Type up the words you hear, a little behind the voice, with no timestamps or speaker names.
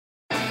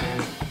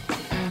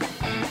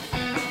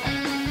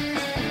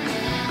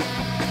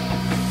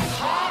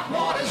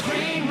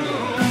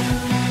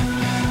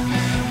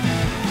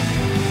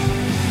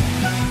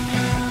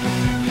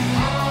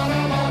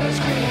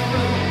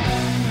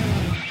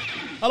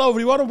Hello,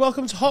 everyone, and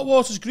welcome to Hot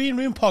Water's Green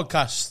Room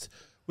podcast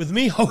with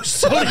me,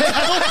 host Tony.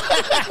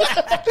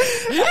 I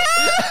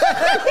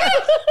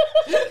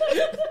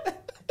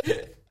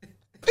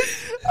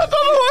don't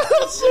know why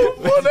that's so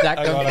funny.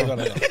 Hang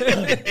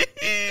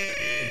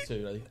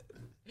on.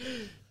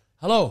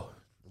 Hello,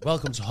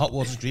 welcome to Hot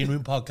Water's Green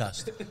Room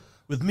podcast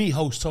with me,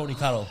 host Tony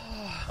Carroll,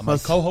 and my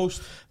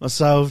co-host,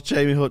 myself,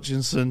 Jamie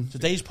Hutchinson.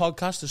 Today's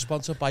podcast is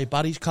sponsored by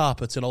Barry's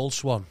Carpets in Old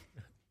Swan.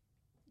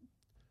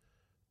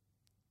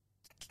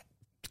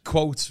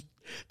 Quote,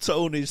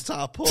 Tony's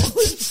tarpaulin.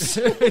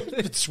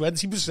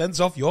 20%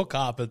 off your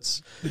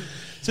carpets.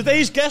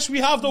 Today's guest,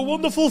 we have the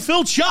wonderful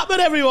Phil Chapman,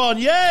 everyone.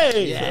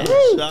 Yay! Yeah.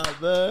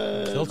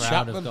 Chapman. Phil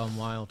Chapman has gone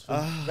wild.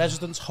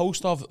 Resident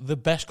host of the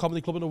best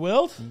comedy club in the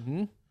world.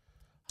 Mm-hmm.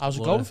 How's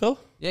it going, Phil?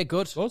 Yeah,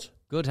 good.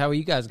 Good. How are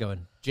you guys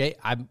going?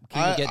 I'm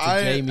keen to get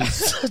to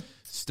Jamie's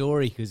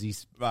story because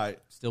he's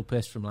still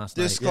pissed from last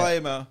night.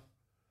 Disclaimer.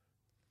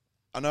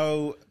 I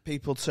know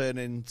people turn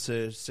in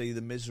to see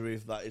the misery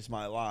of That Is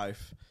My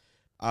Life.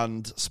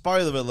 And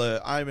spoiler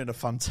alert, I'm in a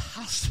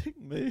fantastic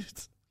mood.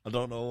 I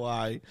don't know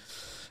why.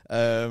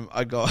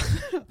 I got...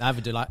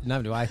 Neither do I.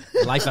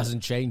 Life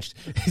hasn't changed.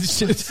 It's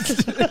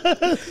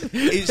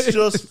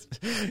just...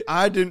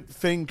 I didn't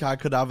think I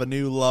could have a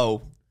new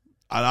low.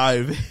 And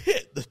I've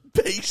hit the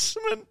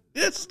basement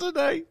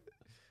yesterday.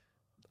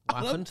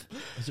 What happened?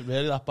 Is it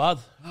really that bad?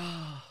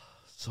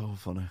 So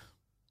funny.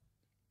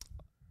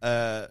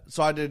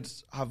 So I did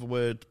Have a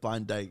Word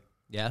blind date.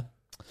 Yeah.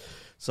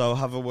 So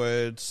Have a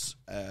Words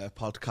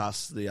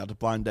podcast. They had a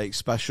blind date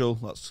special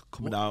that's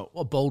coming out.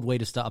 What a bold way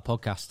to start a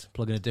podcast.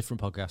 Plug in a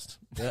different podcast.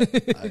 Yeah,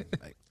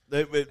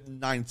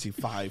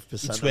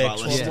 95% of our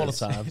listeners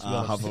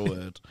Have a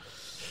Word.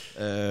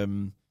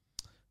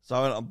 So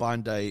I went on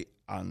blind date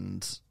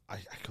and I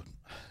couldn't.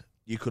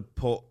 You could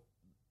put.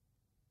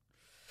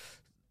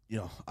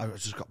 I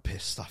just got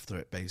pissed after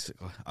it,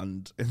 basically.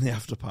 And in the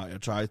after party, I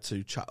tried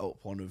to chat up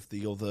one of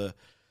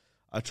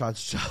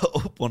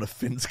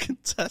Finn's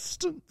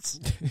contestants.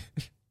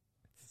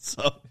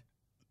 So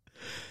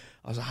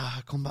I was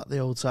like, come back to the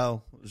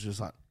hotel. It was just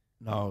like,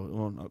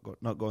 no,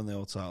 not go in the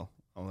hotel.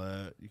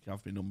 You can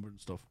have my number and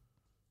stuff.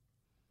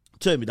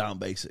 Turn me down,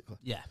 basically.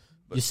 Yeah.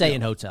 You're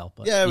saying hotel,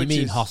 but you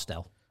mean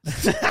hostel.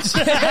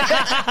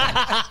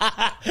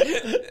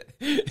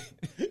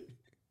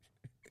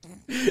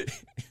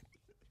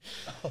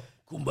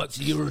 Come back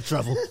to Euro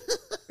travel.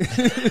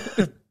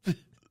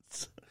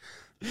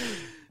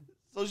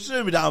 So she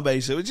turned me down,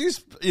 basically, which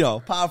is,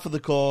 par for the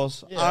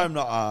course. Yeah. I'm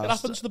not arsed. It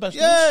happens to the best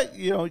of us.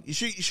 Yeah, you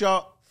shoot your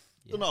shot.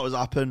 Yeah. Doesn't always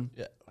happen.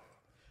 Yeah.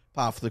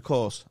 Par for the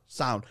course.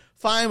 Sound.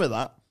 Fine with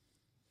that.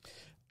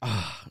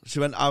 She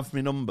went, have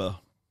my number.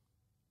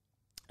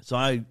 So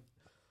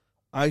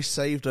I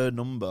saved her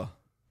number.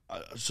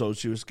 So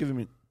she was giving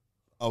me...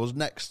 I was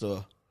next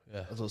to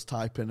her as I was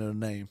typing her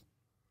name.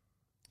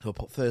 So I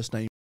put first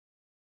name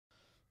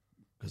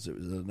because it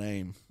was her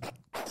name.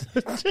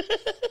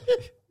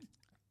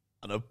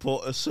 And I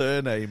put her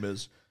surname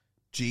as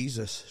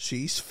Jesus.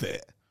 She's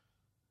fit.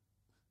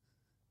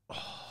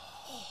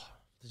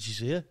 Did you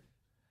see it?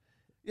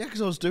 Yeah,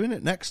 because I was doing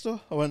it next to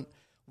her. I went,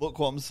 look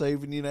what I'm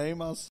saving your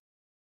name as.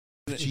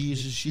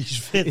 Jesus, she's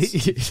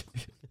fit.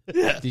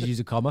 Yeah. Did you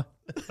use a comma?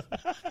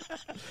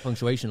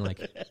 Punctuation, like.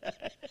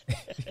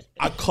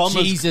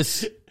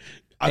 Jesus!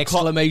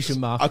 Exclamation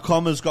mark. A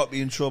comma's got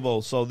me in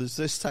trouble. So there's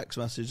this text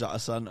message that I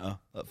sent her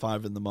at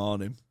 5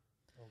 a.m.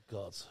 Oh,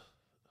 God.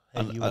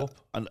 Hey, you up?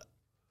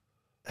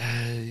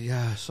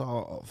 Yeah,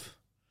 sort of.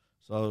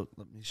 So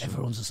let me show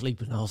Everyone's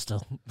asleep in the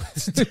hostel.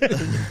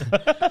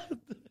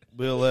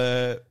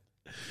 We'll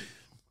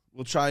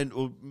try and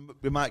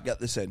we might get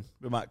this in.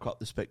 We might crop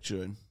this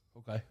picture in.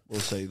 Okay. We'll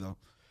see though.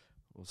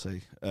 We'll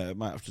see.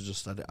 Might have to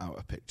just edit out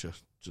a picture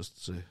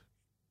just to,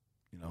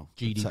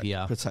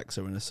 GDPR protect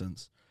her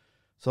innocence.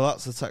 So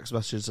that's the text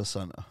message I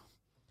sent her.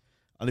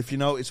 And if you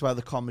notice where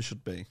the comma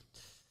should be.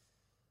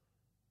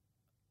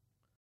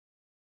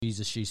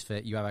 Jesus, she's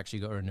fit. You have actually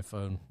got her in the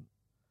phone.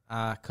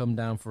 Come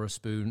down for a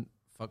spoon.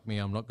 Fuck me,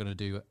 I'm not going to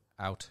do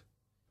out.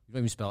 You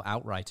don't even spell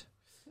out right.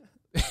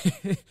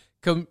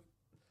 Come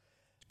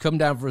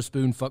down for a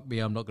spoon. Fuck me,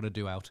 I'm not going to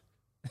do out.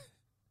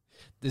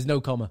 There's no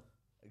comma.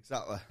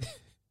 Exactly.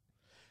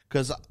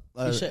 Because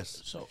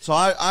so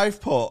I've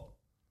put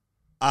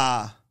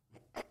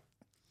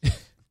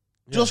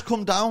just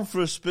come down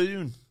for a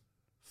spoon.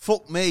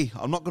 Fuck me,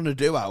 I'm not going to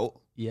do out.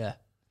 Yeah.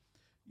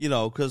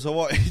 Because I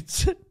wanted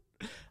to...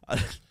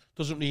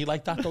 Doesn't read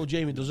like that though,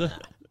 Jamie, does it?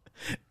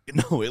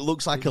 No, it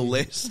looks like a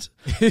list.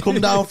 Come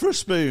down for a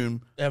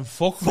spoon. And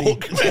fuck me.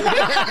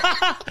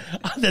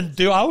 And then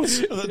do out.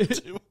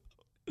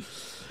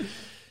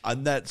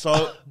 And then,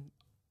 so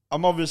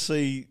I'm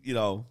obviously,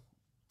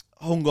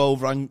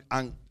 hungover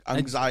and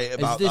anxiety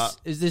about that.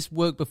 Is this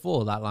work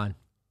before that line?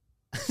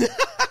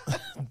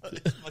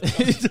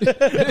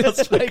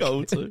 That's my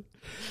go-to.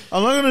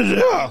 I'm not going to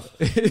do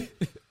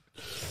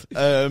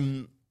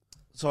that.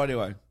 So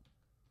anyway,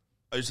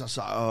 I was just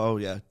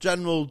like,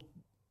 general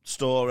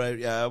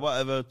story,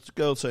 whatever.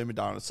 Girl turned me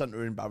down. I sent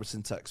her an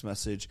embarrassing text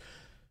message.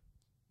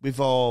 we've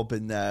all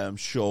been there, I'm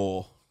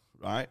sure,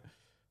 right?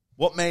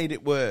 What made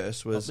it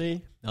worse was... Not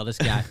me. No, this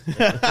guy.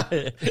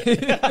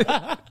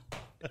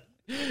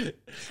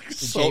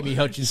 Jamie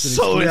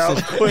Hutchinson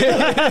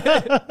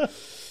exclusive.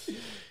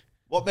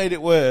 What made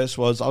it worse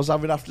was I was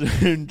having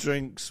afternoon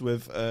drinks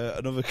with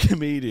another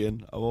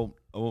comedian. I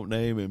won't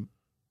name him.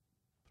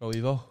 Pro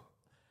Evo.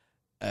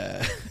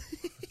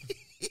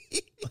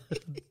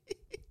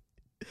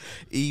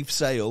 Eve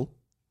Sale.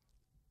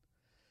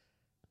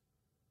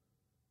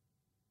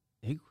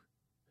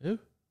 Who?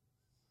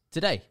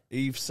 Today.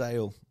 Eve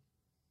Sale.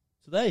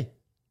 Today?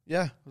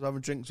 Yeah, I was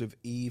having drinks with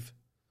Eve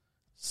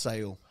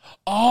Sale.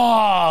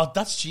 Oh,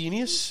 that's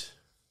genius.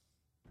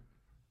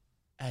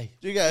 Hey,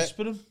 Do you get it?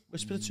 whisper him.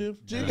 Whisper it to him.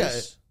 Do you get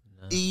it?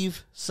 No.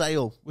 Eve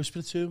Sale. Whisper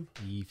it to him.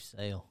 Eve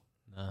Sale.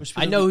 No. Whisper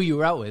I it know to who you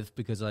were out with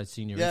because I'd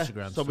seen your Yeah,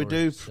 Instagram so we story,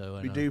 do so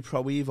I we know. do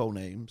Pro Evo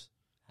names.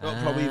 What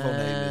Pro Evo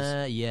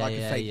name is? Yeah, like a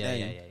yeah, fake yeah,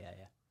 name. yeah.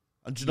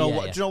 And do you know Yeah,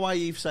 what? yeah. Do you know why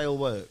Eve Sale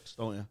works?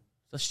 Don't you?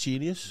 That's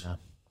genius. No.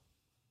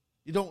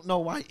 You don't know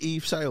why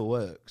Eve Sale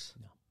works?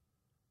 No.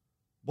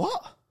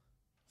 What?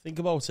 Think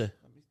about it.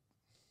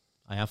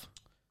 I have.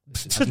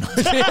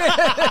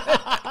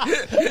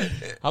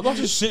 I'm not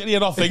just sitting here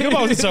not thinking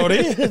about it,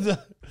 Tony.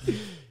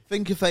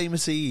 Think of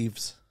famous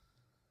Eves.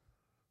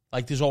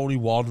 Like, there's only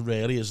one,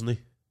 really, isn't there?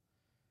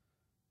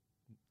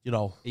 You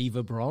know.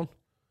 Eva Braun.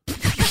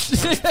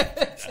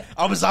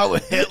 I was out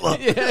with Hitler.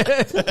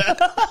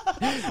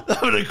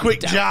 Having a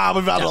quick jab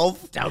of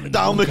Adolf down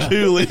the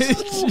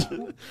coolest.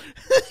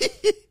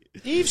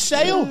 Eve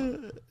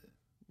Sale.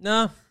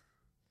 No.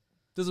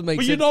 Doesn't make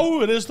But sense. you know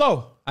who it is,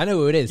 though. I know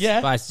who it is,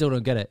 Yeah. but I still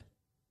don't get it.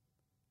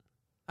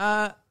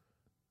 Oh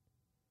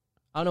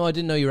no, I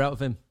didn't know you were out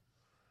with him.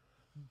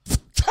 So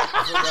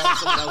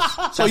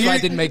That's why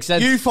it didn't make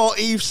sense. You thought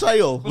Eve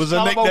Sale was a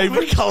Callum nickname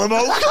Oakley? for Callum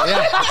Oakley?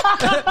 Yeah.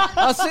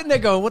 I was sitting there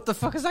going, what the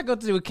fuck has that got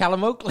to do with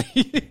Callum Oakley?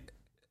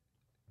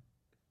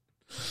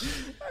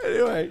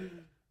 Anyway.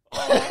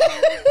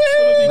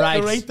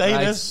 Right. Great day,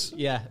 right. this.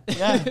 Yeah.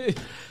 Yeah.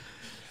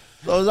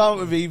 So I was out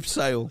with Eve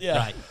Sale. Yeah.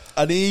 Right.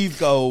 And Eve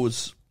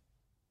goes...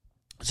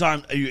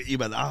 So you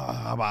went,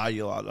 how are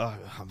you? Like,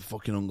 I'm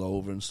fucking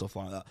hungover and stuff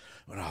like that.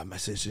 And I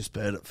messaged this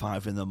bird at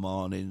 5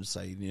 a.m.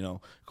 saying, you know,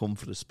 come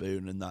for the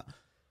spoon and that.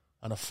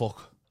 And a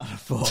fuck.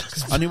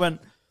 And he went,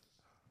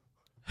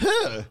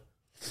 her?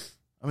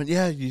 I mean,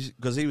 yeah,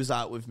 because he was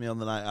out with me on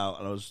the night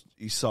out, and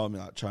he saw me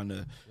like trying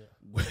to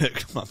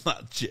work my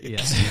magic. Yeah.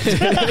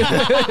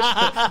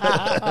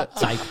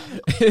 Type.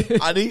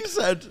 And he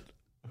said,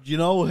 you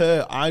know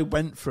her, I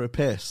went for a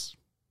piss.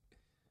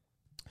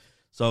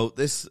 So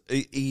this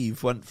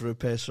Eve went for a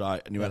piss,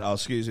 right? And he went, oh,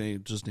 excuse me,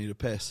 just need a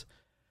piss.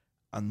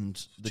 And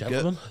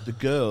the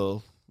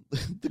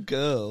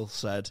girl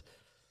said,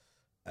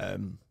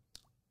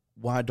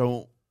 why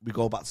don't we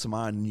go back to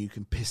mine and you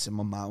can piss in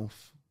my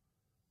mouth?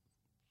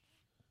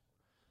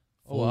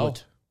 Oh, wow.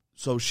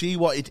 So she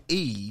wanted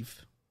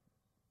Eve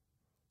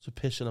To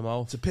piss in her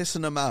mouth. to piss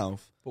in her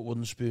mouth, But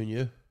wouldn't spoon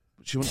you.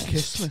 but she wouldn't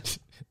kiss me.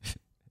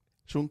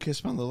 She wouldn't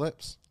kiss me on the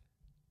lips.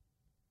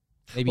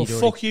 Maybe Well, you'd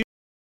already, fuck you.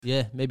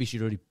 yeah, maybe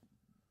she'd already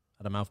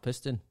had a mouth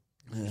pissed in.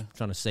 Yeah.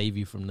 Trying to save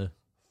you from the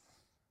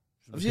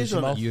Have you Piss in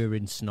done your it? mouth.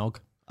 urine snog.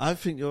 I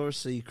think you're a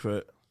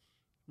secret.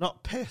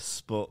 Not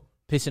piss, but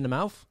Piss in the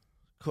mouth?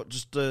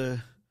 just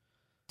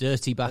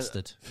Dirty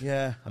bastard.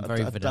 yeah. I'm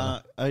very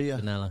vanilla. Oh yeah.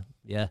 Vanilla.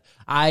 Yeah.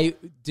 I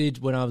did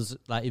when I was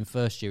like in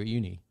first year at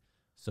uni.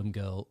 Some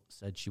girl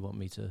said she wanted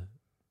me to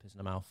piss in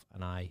her mouth,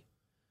 and I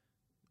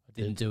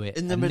didn't do it.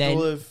 In the And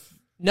middle then- of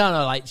No,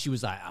 like she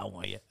was like, I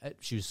want you.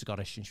 She was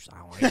Scottish, and she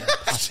was like,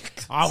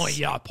 I want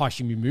you to pass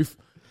me move.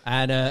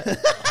 And I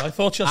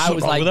thought you had I something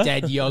was wrong like with her.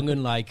 dead young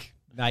and like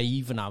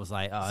naive, and I was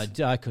like, oh,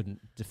 I couldn't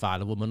defile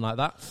a woman like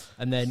that.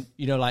 And then,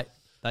 you know, like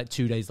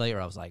 2 days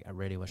later, I was like, I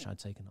really wish I'd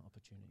taken that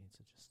opportunity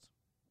to just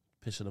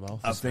Piss in her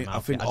mouth. I think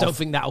I don't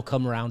think that'll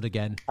come around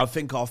again. I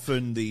think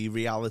often the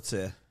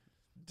reality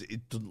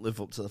it doesn't live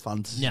up to the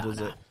fantasy, No, does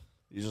no. it?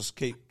 You just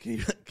keep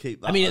that.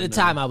 I mean, at the and,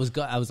 time, I was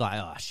like,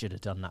 oh, I should have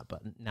done that.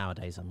 But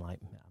nowadays, I'm like,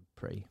 yeah, I'm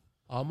pretty.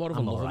 I'm more of a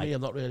I'm lover, alright. me.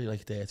 I'm not really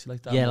like dirty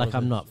like that. Yeah, more like of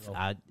I'm a, not you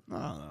know,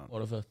 no.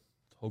 more of a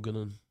hugging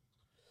and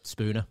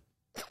spooner.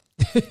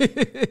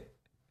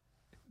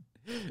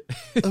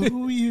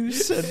 Oh, you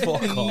said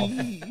Fuck off.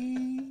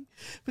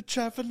 We're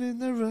traveling in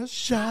the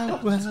rush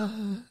hour.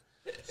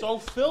 So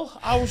Phil,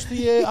 how's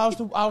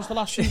the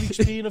last few weeks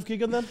been of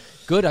gigging then?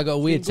 Good. I got a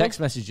weird Good. text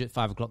message at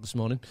 5 o'clock this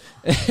morning.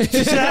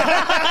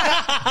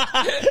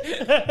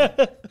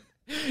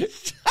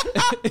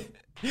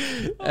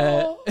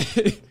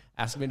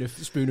 Ask me to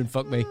spoon and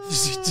fuck me.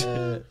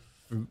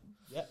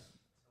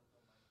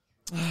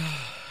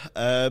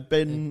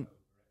 Been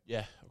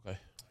Yeah, okay.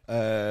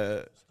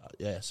 uh,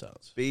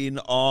 Sounds. been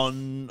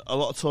on a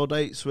lot of tour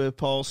dates with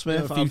Paul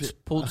Smith. A few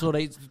Paul tour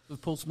dates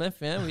with Paul Smith.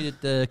 Yeah, we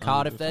did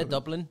Cardiff there,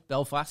 Dublin,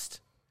 Belfast,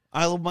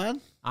 Isle of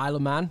Man. Isle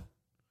of Man.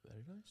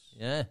 Very nice.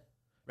 Yeah,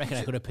 reckon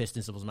I could have pissed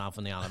in someone's mouth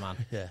on the Isle of Man.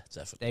 Yeah,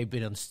 definitely. They've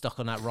been stuck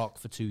on that rock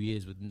for 2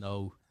 years with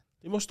no.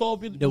 They must all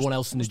be. No one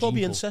else in the must all be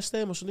gene pool. incest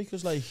there, mustn't they?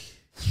 Because like,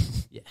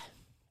 Yeah,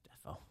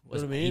 defo. what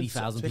I mean?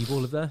 80,000 people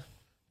live there.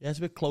 Yeah, it's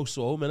a bit close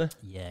to home, innit?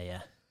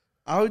 Yeah.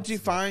 How do you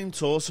find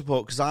tour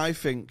support? Because I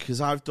think,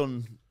 because I've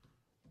done,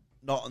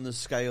 not on the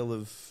scale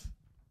of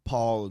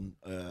Paul and,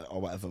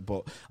 or whatever,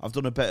 but I've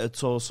done a bit of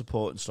tour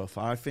support and stuff.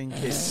 I think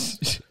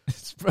it's...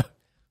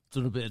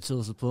 Done a bit of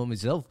tour support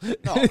myself.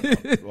 No,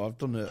 well, I've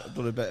done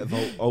a bit of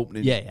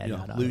opening,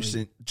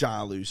 loosening,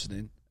 jar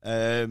loosening.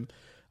 I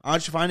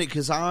just find it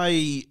because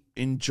I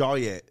enjoy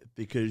it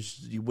because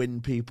you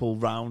win people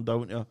round,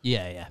 don't you?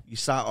 Yeah. You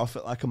start off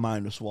at like a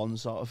 -1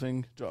 sort of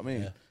thing. Do you know what I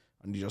mean? Yeah.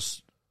 And you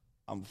just,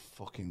 I'm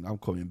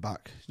coming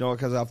back. You know,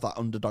 because I have that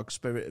underdog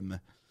spirit in me.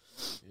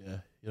 Yeah.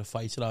 You're a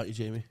fighter, aren't you,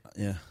 Jamie?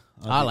 Yeah,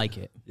 I like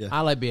it. Yeah.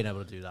 I like being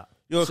able to do that.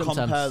 You're Sometimes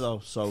a compare though,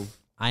 so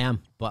I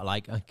am, but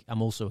like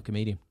I'm also a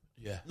comedian.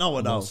 Yeah. no,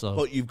 I know. also-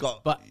 But you've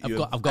got, But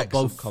I've got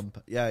excellent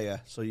both. yeah.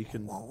 So you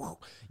can.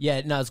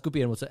 Yeah, no, it's good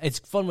being able to. It's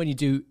fun when you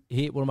do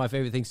hear. One of my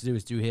favorite things to do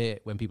is do hear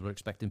when people are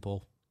expecting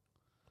Paul.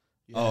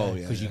 Oh,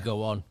 yeah. Because you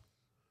go on.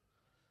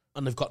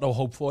 And they've got no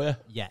hope for you.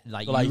 Yeah,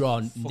 like They're like, you're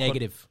on fucking-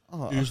 negative.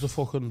 Who's the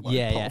fucking...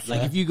 Yeah. Paul?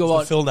 Like if you go It's on.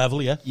 the Phil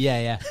Neville, yeah?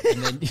 Yeah.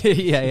 And then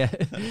yeah.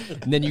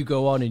 And then you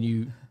go on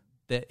and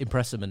they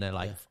impress them and they're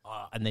like,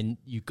 and then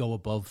you go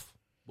above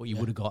what you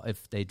would have got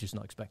if they'd just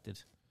not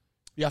expected.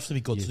 You have to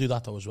be good to do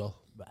that, though, as well.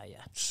 But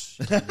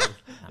yeah.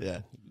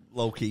 Yeah,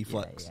 low key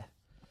flex. Yeah.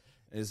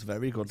 It's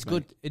very good. It's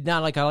good. Now,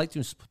 like I like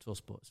doing tour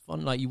sport. It's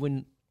fun. Like you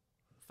win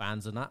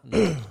fans and that.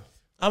 And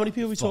How many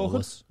people are we talking?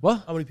 followers.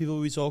 What? How many people are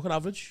we talking,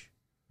 average?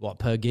 What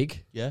per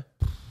gig? Yeah.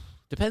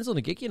 Depends on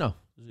the gig, you know.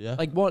 Yeah.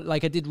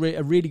 Like I did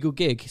a really good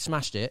gig,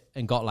 smashed it,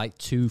 and got like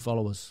 2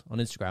 followers on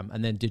Instagram,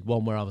 and then did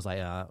one where I was like,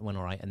 it went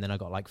all right, and then I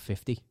got like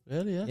 50.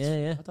 Really, yeah.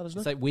 Yeah. That, isn't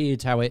It's it? like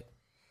weird how it.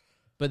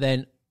 But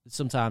then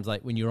sometimes,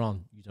 like when you're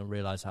on, you don't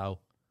realize how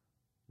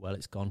well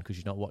it's gone because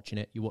you're not watching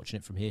it. You're watching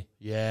it from here.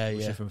 Yeah,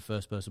 Watching yeah. it from a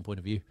first person point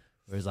of view.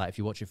 Whereas, like if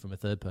you watch it from a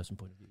third person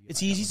point of view,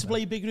 It's easy to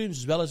play big rooms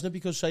as well, isn't it?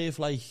 Because say if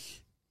 10%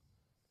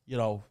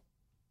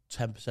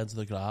 of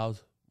the crowd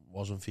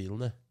wasn't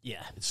feeling it,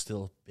 Yeah. it's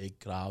still a big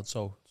crowd.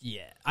 So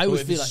Yeah. I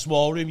always if feel it's like. a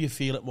small room, you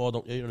feel it more,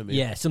 don't you? You know what I mean?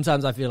 Yeah,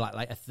 sometimes I feel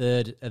like a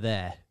third are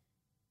there.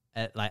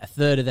 Like a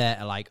third of there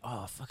are like,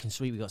 oh, fucking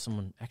sweet, we got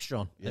someone extra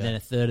on. Yeah. And then a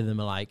third of them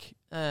are like,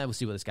 we'll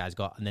see what this guy's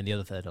got. And then the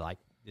other third are like,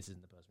 this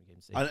isn't the person we came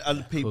to see.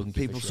 And people Couldn't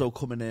give a people shit. still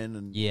coming in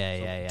and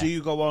Yeah. Do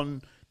you go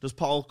on? Does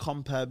Paul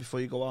compare before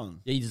you go on?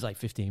 Yeah, he does like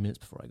 15 minutes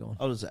before I go on.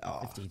 Oh, does it? Oh,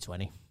 15,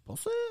 20.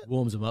 what's it?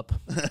 Warms them up.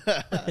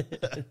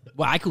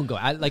 Well, I couldn't go.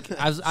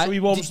 So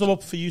he warms them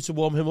up for you to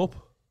warm him up?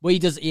 Well, he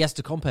does. He has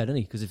to compare, doesn't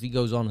he? Because if he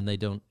goes on and they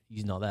don't,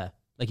 he's not there.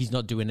 Like he's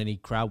not doing any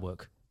crowd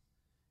work.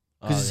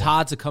 Because it's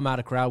hard to come out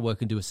of crowd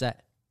work and do a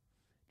set.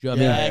 Do you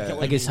know what I mean? I get what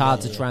Like you it's mean,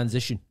 hard yeah, to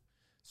transition.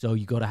 So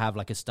you got to have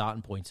like a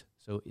starting point.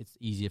 So it's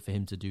easier for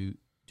him to do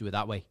it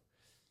that way.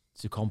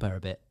 To compare a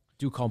bit,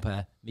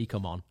 me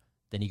come on,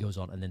 then he goes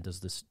on and then does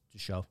this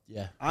show.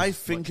 Yeah. I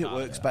think it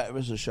works better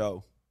as a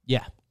show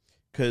Yeah,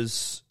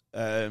 because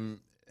in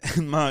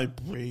my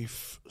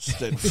brief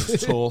stint for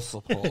tour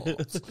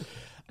support,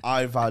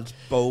 I've had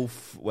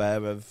both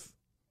where I've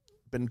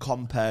been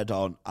compared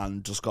on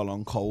and just gone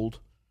on cold.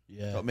 Yeah.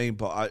 You know what I mean?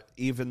 But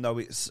even though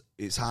it's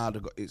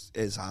harder, it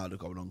is harder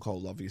going on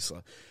cold,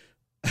 obviously.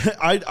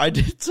 I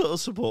did tour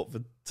support for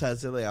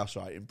Tez Ilias,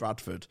 right, in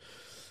Bradford,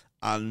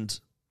 and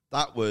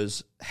that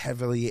was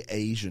heavily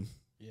Asian.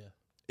 Yeah.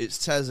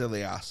 It's Tez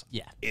Ilias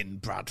yeah. in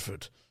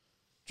Bradford.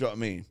 Do you know what I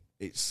mean?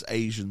 It's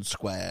Asian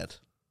squared.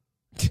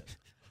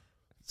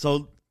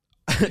 So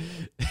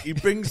he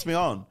brings me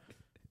on.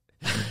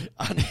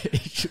 And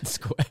Asian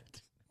squared.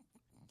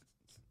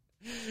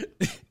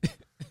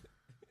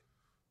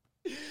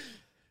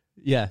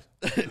 Yeah.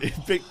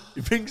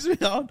 he brings me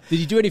on. Did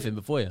you do anything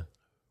before you?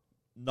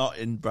 Not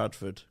in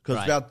Bradford.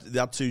 Because Right. they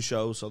had 2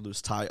 shows, so there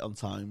was tight on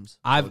times.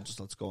 I've- So just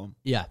had to go on.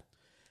 Yeah.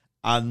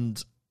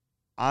 And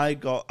I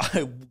got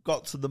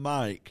to the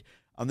mic,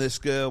 and this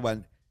girl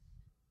went,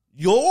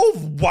 "You're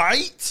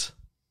white?"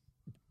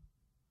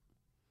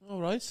 All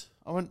right.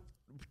 I went,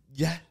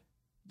 "Yeah."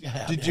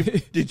 Yeah.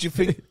 Did you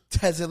think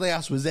Tez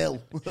Ilias was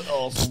ill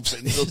or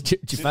something?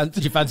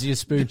 do you fancy your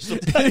spoon?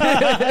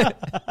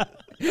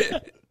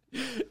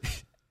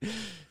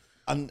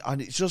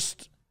 and it's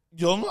just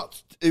you're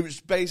not. It was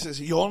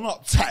basically you're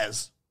not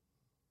Tez,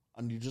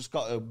 and you just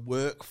got to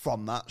work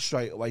from that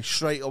straight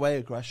away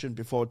aggression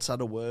before it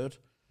said a word.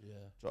 Yeah. Do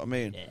you know what I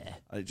mean? Yeah.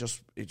 And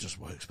it just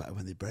works better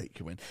when they break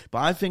you in. But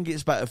I think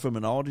it's better from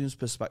an audience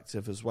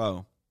perspective as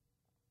well,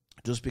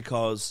 just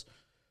because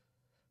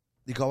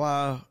they go,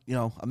 I'm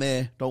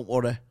here. Don't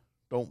worry,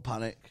 don't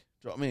panic.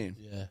 Do you know what I mean?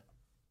 Yeah.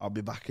 I'll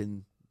be back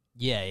in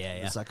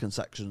Yeah. the second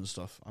section and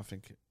stuff. I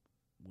think it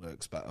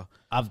works better.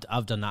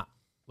 I've done that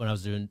when I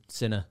was doing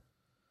Sinner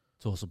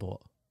tour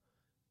support,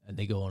 and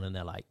they go on and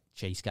they're like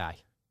Chase Guy,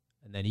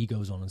 and then he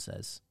goes on and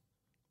says,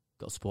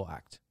 "Got a support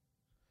act,"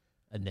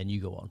 and then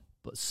you go on.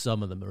 But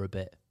some of them are a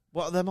bit.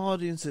 What are them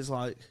audiences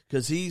like?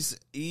 Because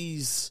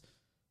he's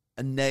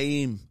a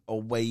name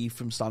away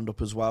from stand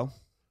up as well.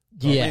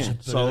 Yeah.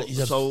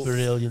 He's a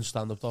brilliant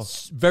stand-up, though.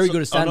 Very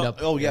good at stand-up.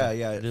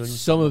 Yeah.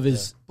 Some of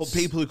his... But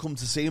people who come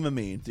to see him,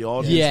 the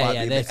audience might be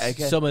a bit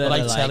eggy. Some of them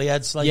like are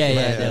tellyheads.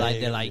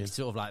 They're like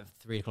sort of like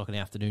 3 o'clock in the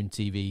afternoon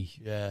TV.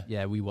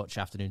 Yeah. We watch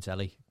afternoon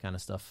telly kind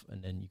of stuff,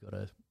 and then you got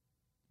to...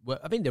 Well,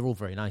 I mean, they're all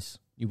very nice.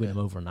 You win them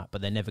over on that,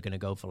 but they're never going to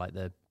go for like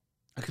the...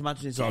 I can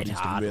imagine his audience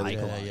can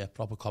really...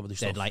 proper comedy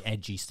stuff. They're like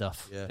edgy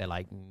stuff. Yeah. They're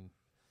like,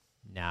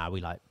 nah,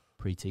 we like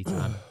pre-tea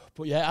time.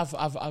 But yeah,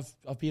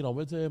 I've been on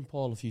with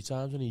Paul a few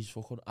times, and he's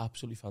fucking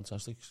absolutely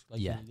fantastic.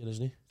 Like,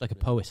 isn't he? Like a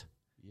poet.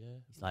 Yeah.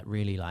 He's like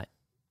really like,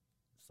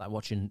 it's like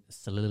watching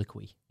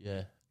soliloquy.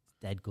 Yeah. It's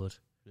dead good.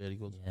 Really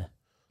good. Yeah.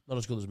 Not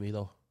as good as me,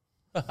 though.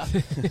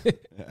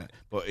 Yeah,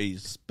 but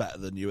he's better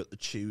than you at the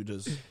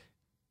Tudors.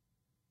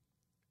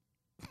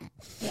 I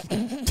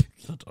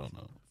don't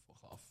know.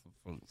 Fuck off.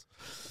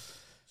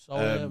 So,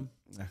 yeah,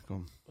 go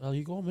on. well,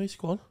 you go on, mate.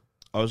 Go on.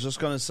 I was just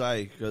going to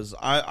say, because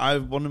I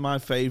one of my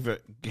favourite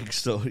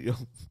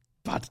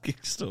bad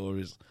gig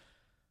stories,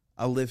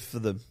 I live for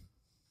them.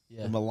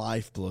 Yeah. They're my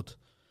lifeblood.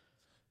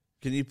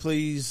 Can you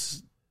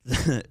please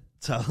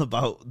tell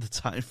about the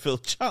time Phil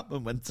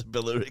Chapman went to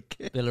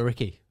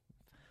Billericay?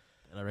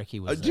 Billericay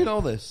was... do you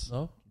know this?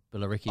 No?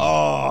 Billericay.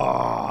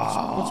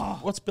 Oh!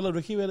 What's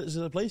Billericay? Where is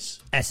it a place?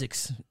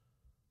 Essex.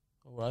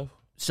 Oh, wow.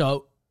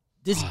 So,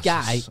 this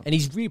guy, and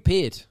he's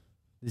reappeared.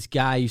 This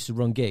guy used to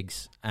run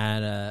gigs,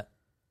 and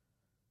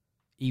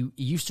he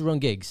used to run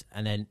gigs,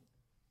 and then...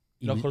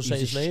 You're not going to say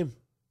his name?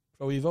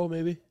 Pro Evo,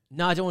 maybe?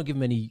 No, I don't want to give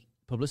him any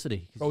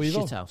publicity. Pro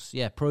Evo? Shithouse.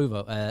 Yeah,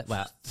 Provo.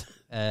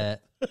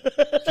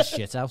 Just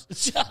Shithouse.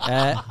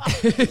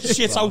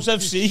 Shithouse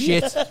FC.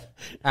 Shit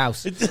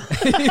house.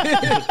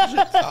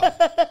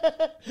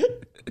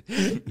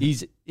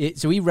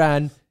 So he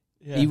ran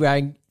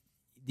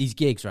these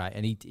gigs, right?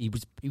 And he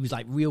was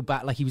like real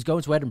bad. Like he was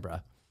going to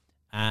Edinburgh,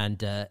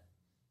 and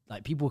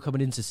like people were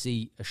coming in to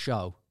see a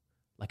show,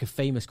 like a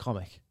famous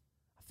comic.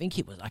 I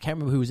can't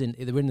remember who was in.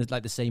 They were in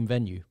like the same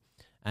venue,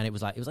 and it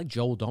was like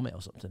Joel Dommett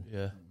or something.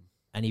 Yeah.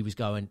 And he was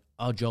going,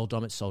 "Oh, Joel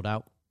Dommett sold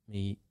out.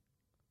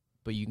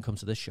 But you can come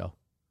to this show."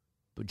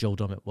 But Joel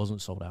Dommett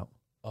wasn't sold out.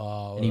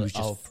 Oh, and he was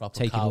just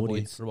taking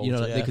audience.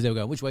 Because they were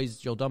going, "Which way is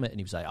Joel Dommett?" And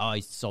he was like, "Oh,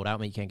 he's sold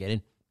out, mate. You can't get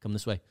in. Come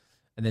this way."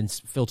 And then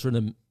filtering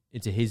them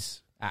into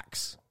his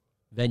acts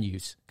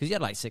venues, because he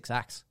had like 6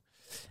 acts,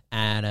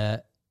 and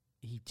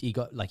he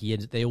got like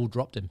they all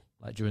dropped him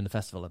like during the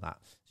festival and that.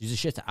 So he's a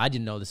shit. I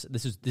didn't know this.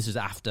 This is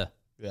after.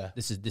 Yeah.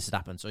 This had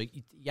happened. So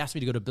he asked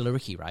me to go to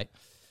Billericay, right?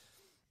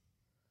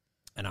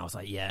 And I was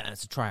like, yeah, and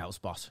it's a tryout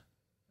spot.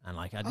 And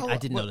like I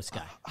didn't know this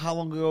guy. How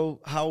long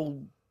ago? How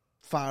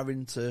far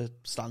into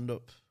stand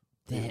up?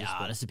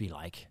 This would be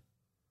like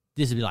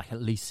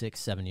at least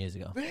 6-7 years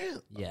ago.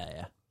 Really?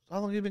 Yeah. How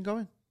long have you been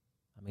going?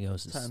 I mean, it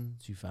was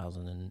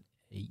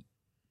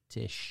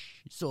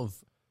 2008-ish. Sort of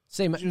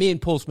same. Me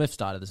and Paul Smith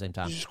started at the same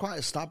time. It's quite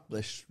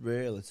established,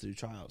 really, to do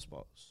tryout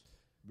spots.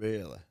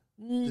 Really?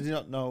 Did you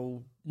not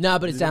know? No,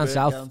 but it's down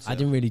south. I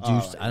didn't really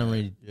do. I don't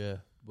really Yeah.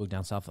 work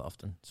down south that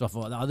often. So I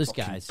thought, this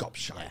guy's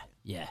gobshite.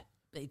 Yeah.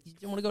 You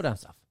don't want to go down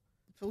south.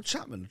 Phil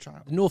Chapman,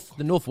 tryout.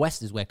 The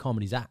northwest is where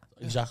comedy's at.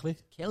 Exactly.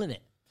 Killing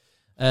it.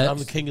 I'm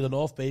the king of the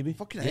north, baby.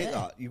 Fucking hate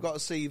that. You've got a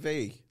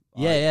CV.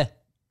 Yeah. Do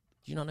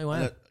you not know who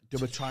I am?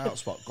 Do a tryout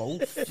spot. Go.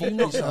 Do you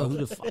not know who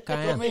the fuck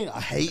I am? I mean,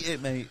 I hate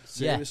it, mate.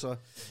 Seriously.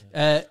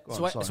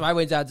 So I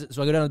went down.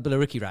 So I go down to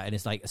Billericay, right, and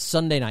it's like a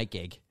Sunday night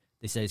gig.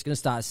 They say it's going to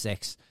start at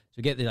 6. So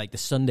we get the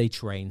Sunday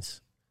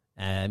trains,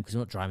 because we're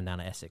not driving down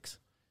to Essex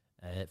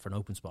for an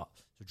open spot.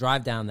 So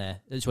drive down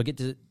there. So I get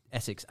to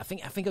Essex. I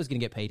think I was going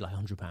to get paid like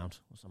 £100 or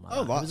something like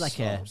that. That's it was like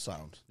a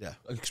sound. Yeah.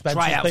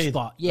 Expensive tryout paid.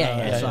 spot.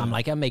 Yeah. So I'm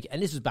like, and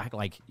this was back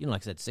like I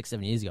said,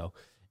 6-7 years ago,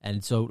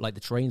 and so like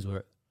the trains were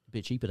a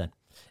bit cheaper then,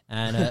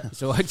 and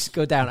so I just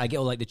go down. I get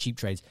all like the cheap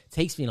trains. It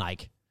takes me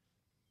like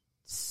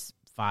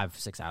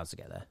 5-6 hours to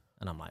get there,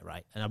 and I'm like,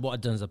 right. And what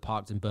I'd done is I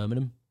parked in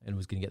Birmingham and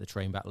was going to get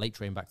the late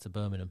train back to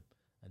Birmingham,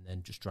 and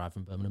then just drive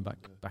from Birmingham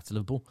back to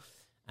Liverpool.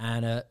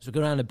 And so I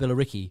go down to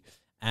Billericay,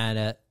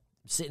 and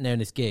sitting there in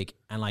this gig,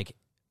 and like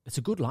it's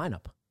a good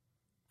lineup,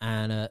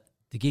 and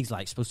the gig's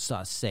like supposed to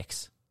start at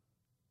 6,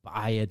 but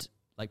I had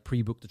like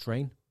pre-booked the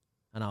train,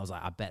 and I was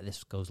like, I bet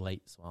this goes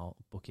late, so I'll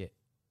book it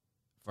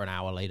for an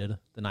hour later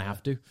than I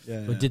have to.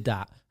 Yeah, so I did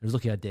that. I was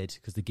lucky I did,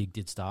 because the gig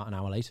did start an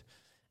hour late.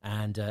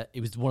 And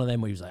it was one of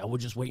them where he was like, "Oh, we're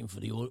just waiting for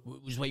the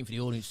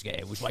audience to get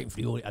here. We're just waiting for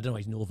the audience." I don't know,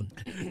 he's northern.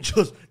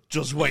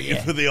 just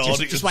waiting for the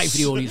audience. Just waiting for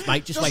the audience,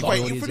 mate. Just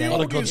waiting for the audience.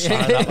 What a good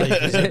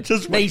sign.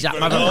 Just waiting for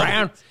the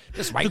audience.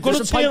 Just waiting for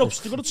some people.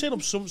 They're going to turn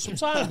up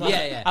sometime.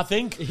 Yeah. I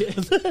think.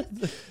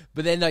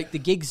 But then like the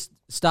gigs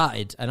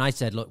started, and I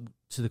said, look,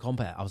 to the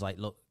compare, I was like,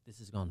 look, this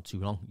has gone too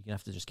long. You're going to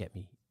have to just get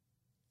me,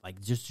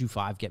 like, just do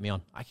 5, get me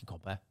on. I can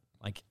compare.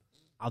 Like,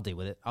 I'll deal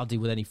with it. I'll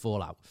deal with any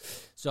fallout.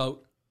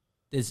 So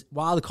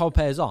while the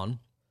compare's on,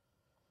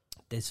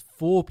 there's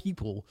 4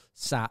 people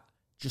sat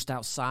just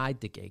outside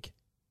the gig,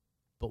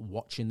 but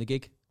watching the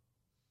gig.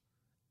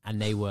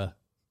 And they were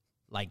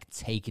like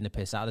taking the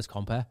piss out of this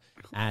compere,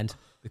 and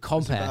the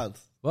compere. bad?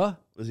 What?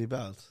 Was he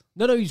bad?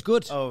 No, he's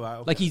good. Oh, right.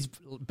 Okay. Like he's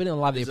been on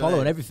Live at the He's a Apollo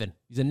and name. everything.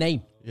 He's a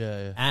name.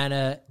 Yeah.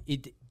 And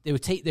they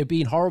were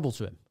being horrible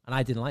to him, and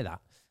I didn't like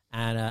that.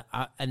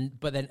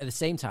 But then at the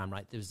same time,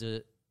 right, there was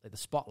the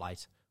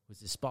spotlight was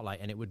this spotlight,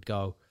 and it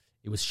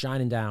was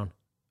shining down.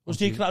 Was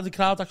the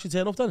crowd actually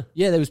turn up then?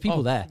 Yeah, there was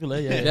people there. People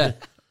there, yeah.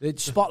 The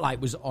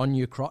spotlight was on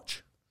your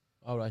crotch,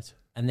 All right.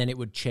 and then it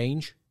would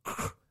change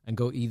and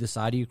go either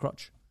side of your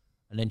crotch,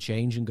 and then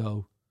change and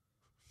go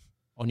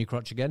on your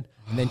crotch again,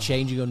 and then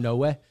change and go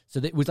nowhere. So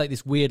it was like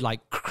this weird, like,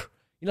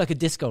 like a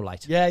disco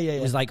light. Yeah.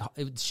 It was like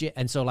it was shit.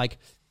 And so like,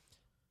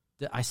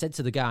 I said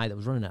to the guy that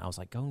was running it, I was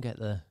like, go and get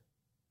the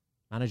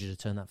manager to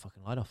turn that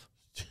fucking light off.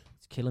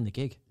 It's killing the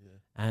gig. Yeah.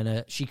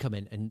 And she come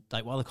in and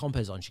like while the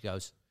compe's on, she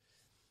goes,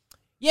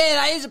 "Yeah,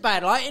 that is a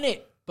bad light, isn't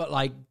it?" But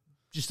like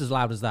just as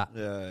loud as that.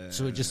 Yeah.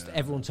 So it just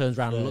everyone turns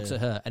around and looks at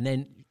her, and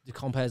then the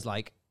compe's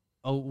like,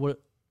 "Oh,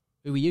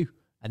 who are you?"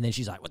 And then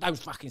she's like, "Well, don't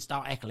fucking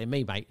start heckling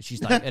me, mate."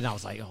 She's like, and I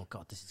was like, "Oh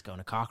god, this is going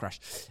to car crash."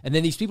 And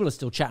then these people are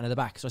still chatting at the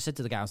back. So I said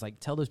to the guy, I was like,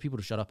 "Tell those people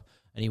to shut up."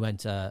 And he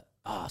went,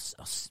 I'll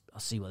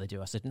see what they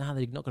do. I said, "Nah,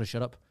 they're not going to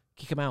shut up.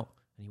 Kick them out."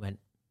 And he went,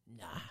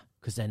 "Nah,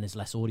 because then there's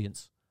less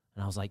audience."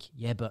 And I was like,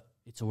 "Yeah, but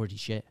it's already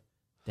shit.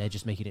 They're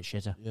just making it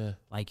shitter. Yeah.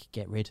 Like,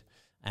 get rid."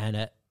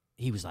 And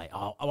he was like,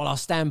 "Oh, well, I'll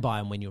stand by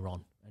them when you're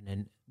on, and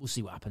then we'll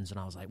see what happens." And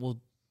I was like,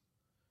 "Well,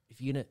 if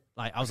you're gonna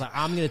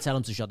I'm gonna tell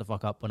him to shut the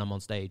fuck up when I'm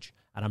on stage,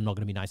 and I'm not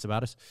gonna be nice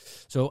about it."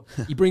 So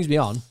he brings me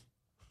on.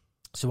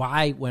 So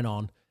I went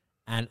on,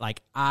 and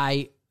like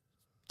I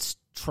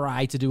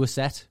tried to do a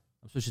set.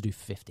 I'm supposed to do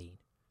 15,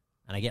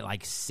 and I get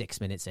like 6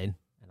 minutes in,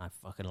 and I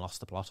fucking lost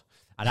the plot.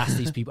 I'd asked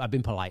these people. I've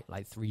been polite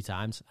like 3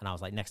 times, and I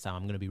was like, next time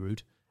I'm gonna be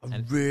rude.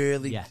 And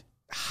Really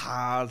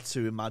hard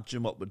to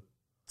imagine what would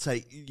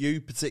take you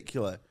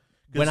particular.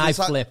 When I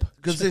flip,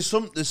 because there's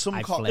some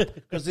I flip.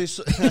 because there's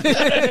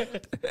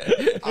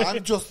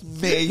I'm just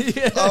me,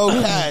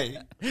 okay.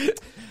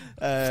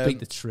 Speak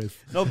the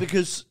truth. No,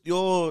 because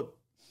you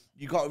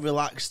got a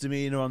relaxed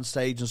demeanor on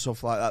stage and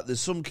stuff like that.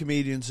 There's some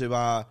comedians who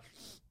are,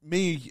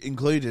 me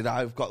included.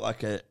 I've got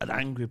like an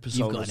angry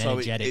persona, You've got an so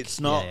energetic,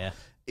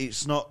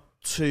 it's not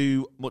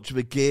too much of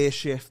a gear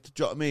shift.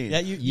 Do you know what I mean?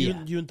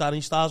 Yeah, you and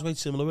Danny Starr's quite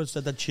similar. It's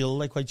they're chill,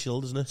 like quite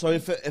chilled, isn't it? So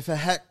if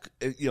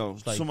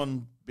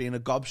someone being a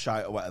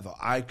gobshite or whatever,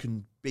 I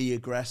can be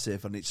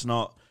aggressive and it's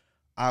not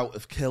out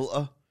of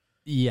kilter.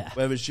 Yeah.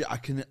 Whereas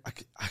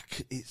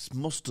it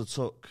must have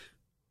took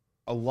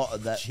a lot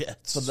of that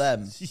for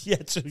them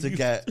to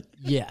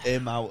get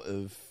him out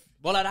of.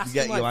 Well, I'd asked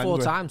him like 4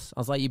 times. I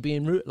was like, "You're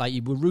being rude. Like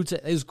you were rude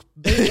to." It was.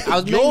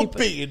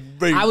 Being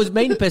rude. I was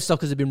mainly pissed off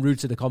because they've been rude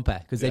to the compere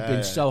because they've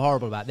been so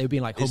horrible about it. They were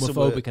being like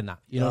homophobic and that.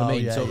 You know what I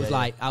mean? Yeah, so it was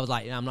like I was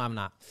like, "I'm not having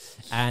that,"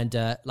 and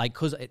like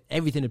because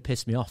everything had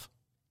pissed me off.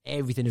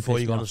 Everything had Before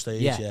pissed you me got off. on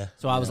stage, yeah.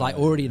 So I was like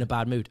already in a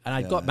bad mood, and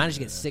I managed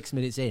to get 6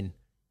 minutes in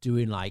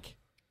doing like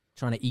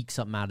trying to eke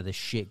something out of this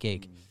shit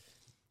gig,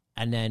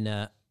 and then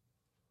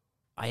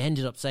I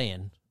ended up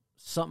saying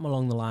something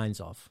along the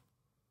lines of,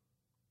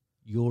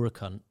 "You're a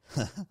cunt.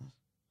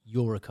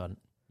 You're a cunt.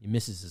 Your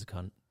missus is a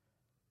cunt.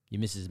 Your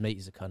missus' mate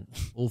is a cunt.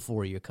 All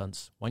 4 of you are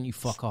cunts. Why don't you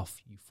fuck off,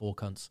 you 4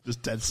 cunts?"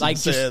 Just dead like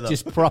sincere,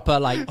 just proper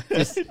like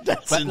just,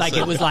 but like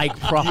it was like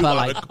proper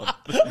like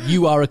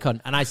you are a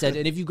cunt. And I said,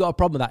 "And if you've got a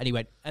problem with that," and he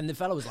went, and the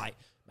fellow was like,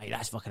 "Mate,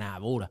 that's fucking out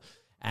of order."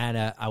 And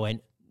I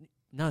went,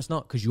 "No, it's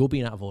not, because you're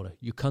being out of order.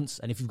 You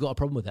cunts. And if you've got a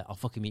problem with it, I'll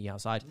fucking meet you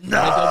outside." No!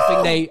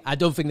 I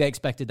don't think they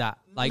expected that,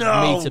 like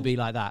me to be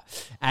like that.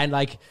 And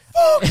like,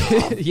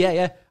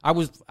 yeah, I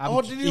was.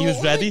 He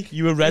was ready.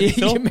 You were ready.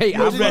 Phil? Mate,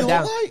 I What did went you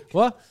down. like?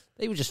 What?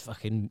 They were just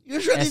fucking. You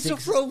was ready to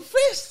throw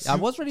fists. I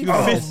was ready. You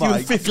were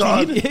 15.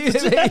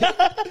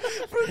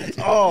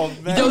 Oh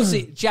man! You don't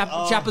see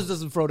Chapman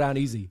doesn't throw down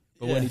easy,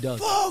 but when he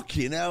does,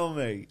 fucking hell,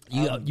 mate.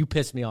 you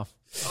piss me off.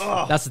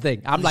 That's the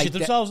thing. I'm They like shit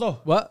themselves though.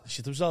 What?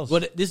 Shit themselves.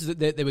 Well, this is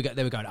they were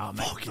going. "Oh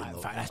mate,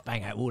 let's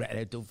bang out all that.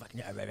 They're doing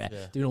fucking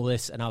doing all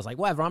this," and I was like,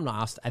 "Whatever, I'm not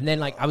asked." And then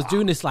like I was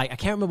doing this like I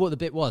can't remember what the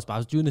bit was, but I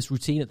was doing this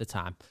routine at the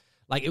time.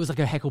 Like it was like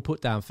a heckle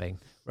put down thing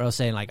where I was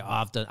saying like, "Oh,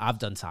 I've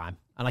done time,"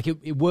 and like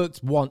it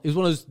worked once. It was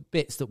one of those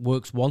bits that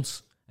works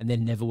once and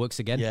then never works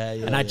again.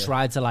 And I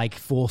tried to like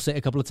force it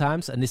a couple of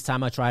times, and this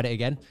time I tried it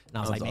again, and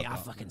I was like, "Mate, I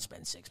fucking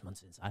spent 6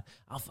 months inside.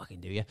 I'll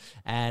fucking do you."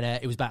 And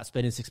it was about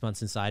spending 6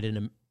 months inside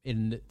in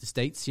the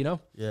States, you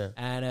know. Yeah.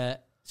 And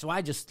so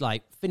I just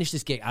like finished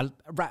this gig. I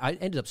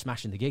ended up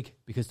smashing the gig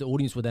because the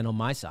audience were then on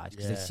my side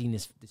because they'd seen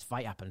this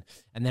fight happen,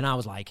 and then I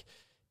was like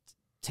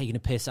taking a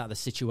piss out of the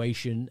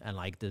situation and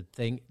like the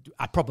thing.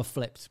 I proper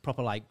flipped,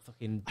 proper like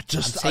fucking. I'm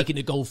taking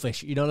the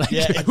goldfish, you know, like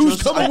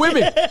who's coming with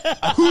me?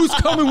 Who's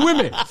coming with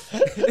me?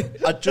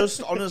 I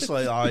just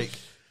honestly like,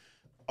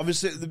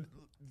 obviously the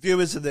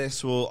viewers of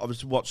this will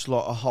obviously watch a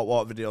lot of hot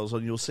water videos,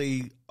 and you'll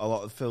see a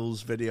lot of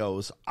Phil's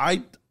videos.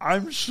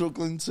 I'm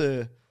struggling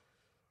to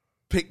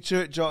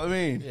picture it. Do you know what I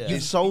mean? Yeah.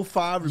 It's so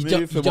far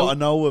removed from what I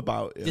know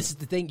about it. This is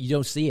the thing, you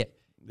don't see it.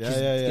 Because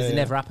it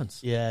never happens.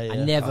 Yeah. I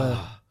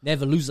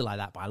never lose it like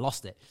that, but I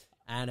lost it.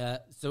 And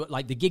so,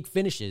 like, the gig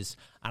finishes,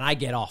 and I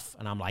get off,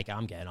 and I'm like,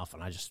 I'm getting off,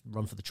 and I just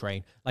run for the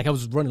train. Like, I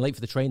was running late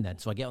for the train then,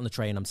 so I get on the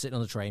train, I'm sitting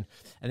on the train,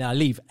 and then I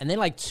leave, and then,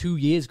 like, 2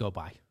 years go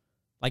by.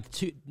 Like,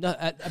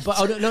 not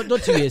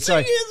 2 years,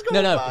 sorry.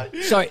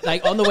 Sorry,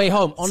 like, on the way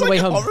home,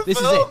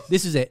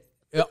 this is it.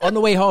 On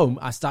the way home,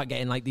 I start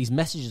getting, like, these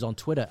messages on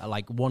Twitter at,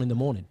 like, 1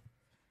 a.m. And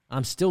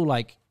I'm still,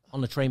 like,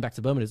 on the train back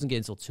to Birmingham. It doesn't get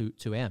until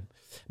 2 a.m.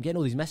 I'm getting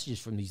all these messages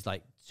from these,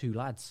 like, 2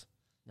 lads.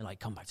 They're like,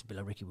 come back to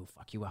Billericay, we'll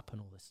fuck you up and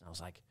all this. And I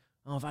was like,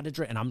 oh, I've had a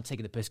drink. And I'm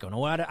taking the piss going,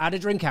 I had a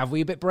drink, have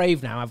we? A bit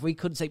brave now, have we?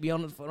 Couldn't take me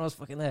on when I was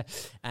fucking there.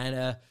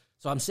 And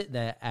so I'm sitting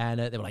there, and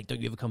they were like,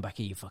 don't you ever come back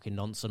here, you fucking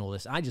nonce and all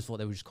this. I just thought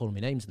they were just calling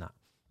me names and that.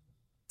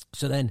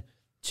 So then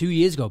 2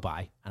 years go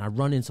by, and I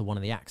run into one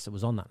of the acts that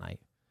was on that night.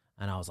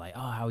 And I was like, oh,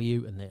 how are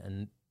you?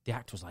 And the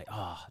act was like,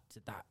 oh,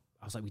 did that?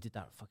 I was like, we did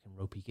that fucking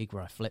ropey gig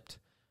where I flipped.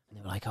 And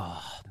they were like,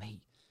 oh, mate,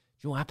 do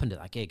you know what happened at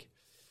that gig?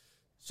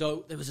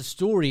 So there was a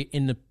story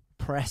in the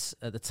press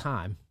at the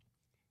time,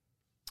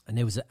 and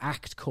there was an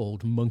act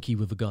called Monkey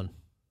with a Gun.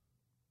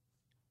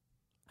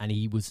 And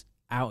he was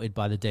outed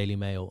by the Daily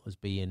Mail as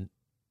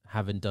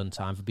having done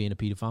time for being a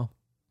paedophile.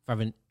 For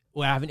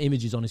having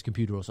images on his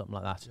computer or something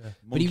like that. Yeah.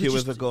 Monkey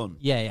with a gun.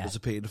 Yeah. Was a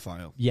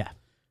paedophile. Yeah.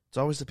 It's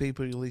always the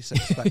people you least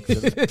expect.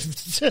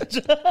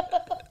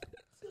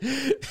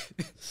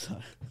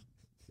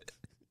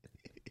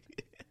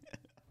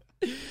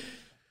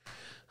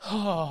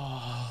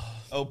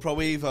 Oh, Pro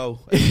Evo.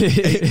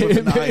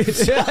 8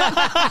 knives.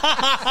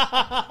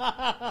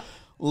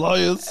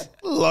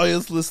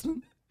 Lawyers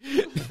listening.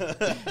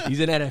 He's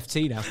an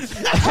NFT now.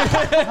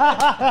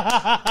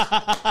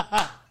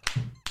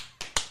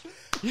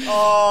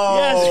 Oh,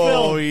 yes,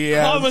 Phil.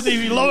 Yes. Comedy,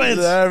 we love it.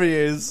 There he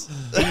is.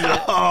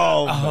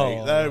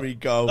 Mate, there we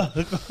go.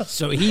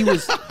 So he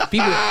was...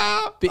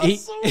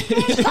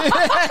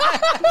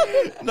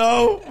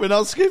 No, we're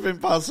not skipping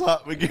past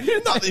that. We're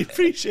giving that the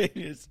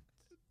appreciation.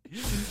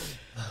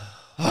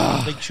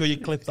 Make sure you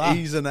clip that.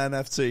 He's an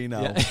NFT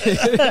now. Yeah.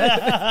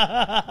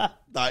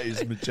 That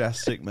is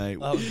majestic, mate.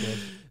 That was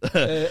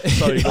good.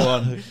 Sorry, go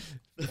on.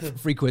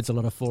 Frequents a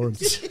lot of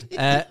forums.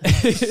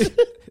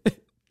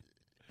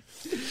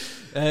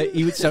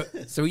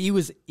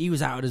 He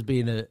was out as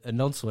being a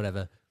nonce or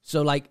whatever.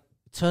 So, like,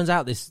 turns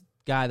out this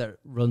guy that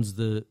runs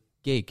the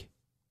gig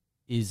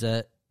is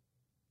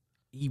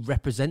he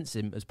represents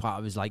him as part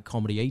of his, like,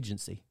 comedy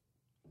agency,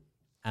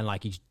 and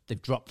like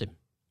they've dropped him.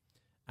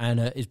 And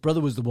his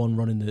brother was the one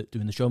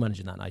doing the show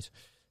managing that night.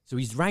 So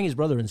he's rang his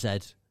brother and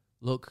said,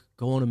 "Look,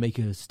 go on and make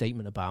a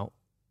statement about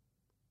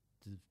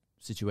the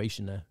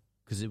situation there,"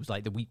 because it was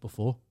like the week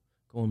before.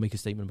 Go on and make a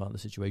statement about the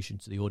situation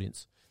to the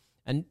audience.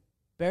 And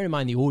bear in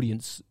mind, the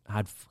audience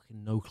had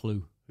fucking no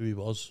clue who he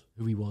was,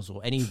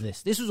 or any of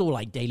this. This was all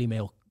like Daily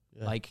Mail,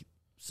 like,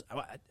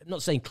 I'm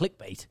not saying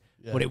clickbait,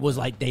 but it was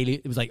like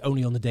It was like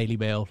only on the Daily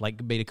Mail,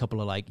 like made a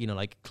couple of like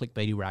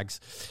clickbaity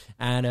rags,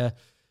 and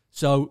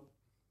so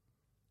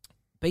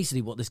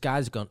basically what this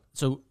guy's gone.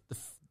 So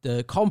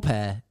the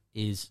compare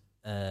is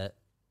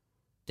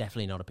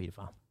definitely not a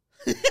paedophile.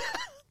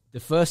 The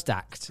first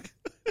act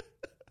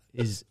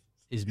is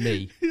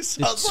me. It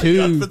sounds like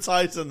you're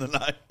advertising the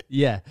night.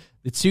 Yeah.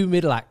 The 2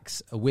 middle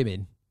acts are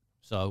women,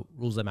 so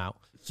rules them out.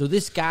 So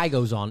this guy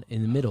goes on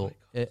in the middle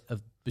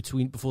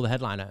before the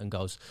headliner and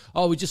goes,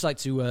 "Oh, we'd just like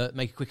to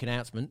make a quick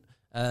announcement.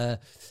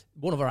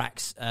 One of our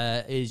acts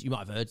is, you might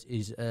have heard,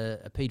 is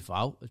a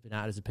paedophile, has been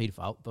outed as a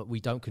paedophile, but we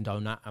don't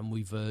condone that, and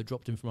we've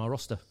dropped him from our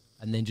roster."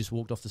 And then just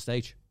walked off the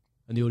stage.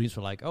 And the audience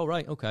were like, "Oh,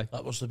 right, okay."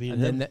 That must have been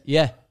him. Then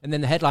and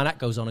then the headline act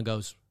goes on and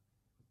goes,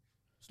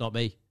 "It's not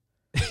me."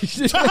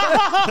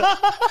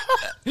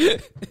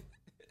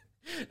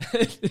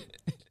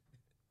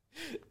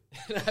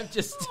 And I've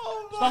just...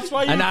 That's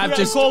why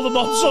you call them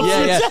on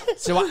something. Yeah.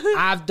 So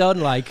I've done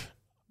like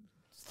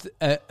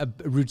a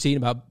routine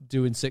about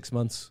doing 6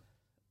 months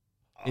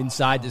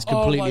inside that's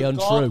completely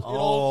untrue.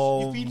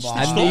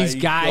 And these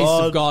guys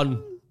have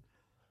gone...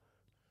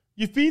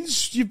 You've been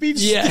absolutely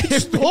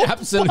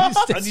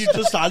stitched. And you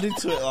just added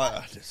to it like,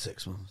 I did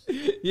 6 months.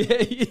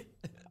 Yeah.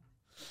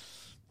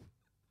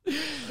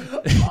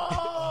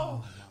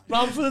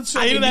 Ran for the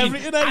train and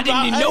everything. I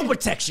didn't need no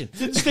protection.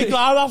 Didn't stick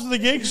around after the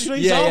gig,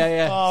 straight off.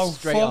 Yeah. Oh,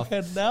 straight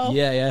fucking hell.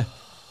 Yeah.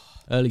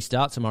 Early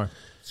start tomorrow.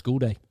 School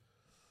day.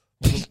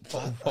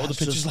 What were the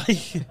pictures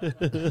like?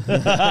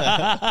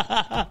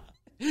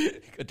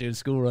 Got to do a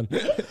school run.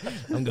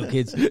 I'm got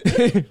kids.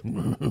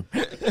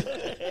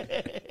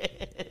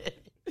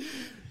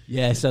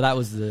 Yeah, so that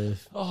was the...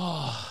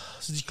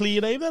 So did you clear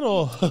your name then,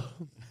 or...?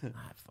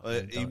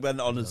 He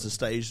went on as a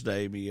stage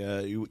name. He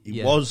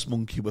was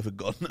Monkey with a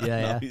Gun.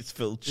 Now he's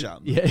Phil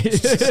Chapman. Yeah.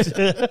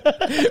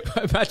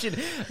 Imagine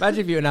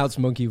if you announced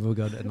Monkey with a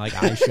Gun and like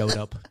I showed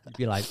up. You'd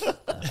be like,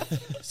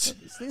 "Is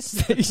this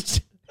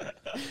stage?"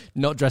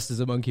 Not dressed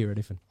as a monkey or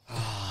anything.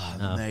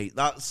 Mate,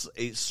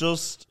 it's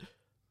just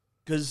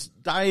because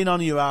dying on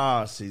your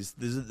arse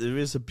there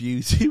is a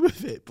beauty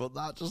with it, but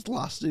that just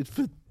lasted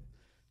for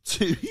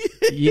 2 years.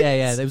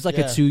 Yeah. There was like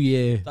a 2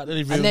 year. That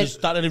didn't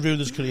ruin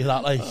his career,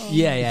 that like.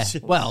 Yeah.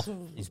 Well,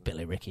 it's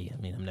Billericay.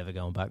 I mean, I'm never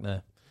going back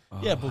there.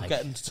 Yeah, but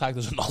getting tagged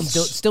as a nonce.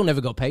 Still never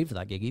got paid for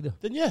that gig either.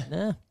 Didn't you?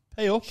 Nah.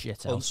 Pay up.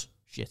 Shit house.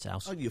 Shit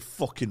house. Oh, you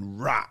fucking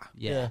rat.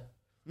 Yeah.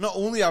 Not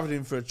only having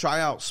him for a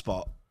tryout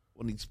spot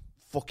when he's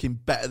fucking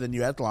better than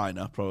your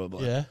headliner,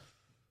 probably. Yeah.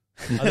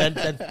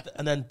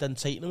 And then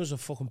taking him as a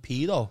fucking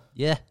pedo.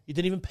 Yeah. You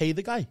didn't even pay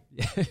the guy.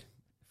 Fucking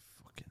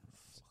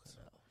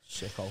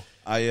Sicko.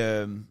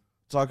 I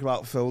talk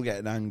about Phil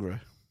getting angry.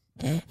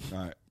 Right.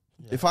 Yeah.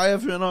 If I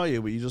ever annoy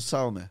you, will you just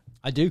tell me?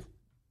 I do.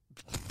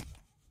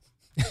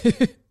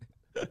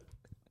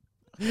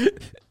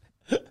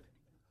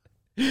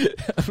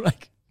 I'm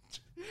like,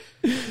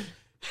 I'm in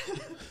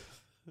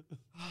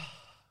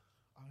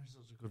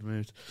such a good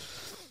mood.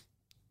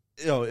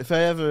 You know, if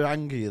I ever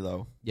anger you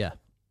though, yeah.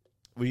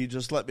 will you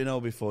just let me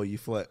know before you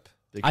flip?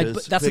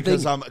 But that's the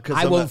thing.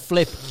 I won't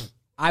flip.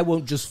 I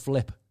won't just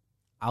flip.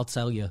 I'll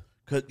tell you.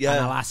 Yeah.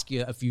 And I'll ask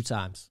you a few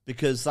times.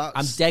 Because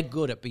I'm dead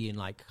good at being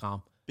like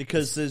calm.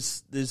 Because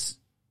there's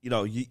you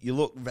know, you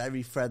look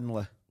very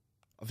friendly.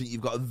 I think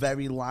you've got a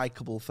very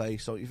likeable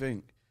face, don't you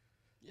think?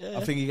 Yeah.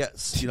 I think he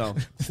gets, you know.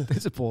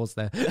 There's a pause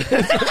there.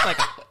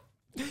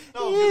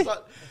 No,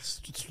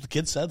 That's what the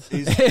kid said.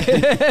 He's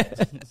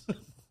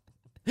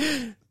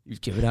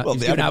giving out. Well,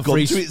 He's they giving haven't out gone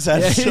free. to its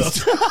head.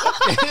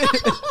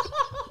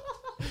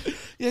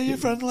 Yeah, you're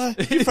friendly.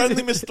 You're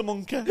friendly, Mr.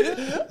 Monkey.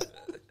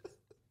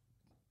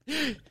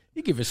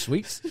 You give us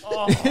sweets.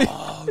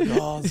 Oh,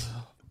 God.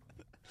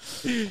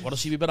 Want to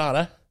see me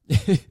banana?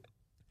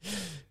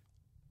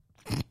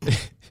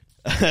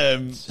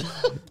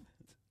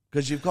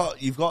 Because you've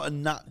got a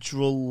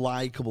natural,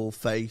 likeable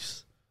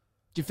face.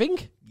 Do you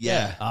think?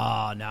 Yeah.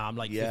 Oh, no, I'm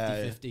like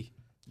 50-50.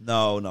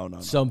 No.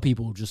 Some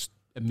people just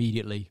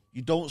immediately.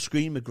 You don't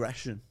scream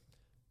aggression.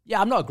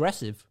 Yeah, I'm not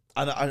aggressive.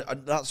 And I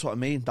that's what I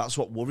mean. That's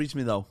what worries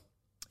me, though.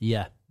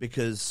 Yeah.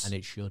 Because... And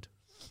it should.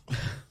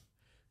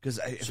 Because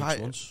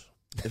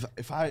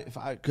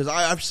Because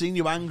I've seen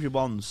you angry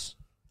once.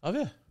 have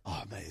you?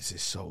 Oh, mate, this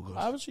is so good.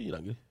 I haven't seen you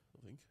angry,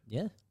 I think.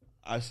 Yeah.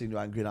 I've seen you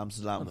angry in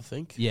Amsterdam. I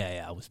think.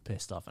 Yeah, I was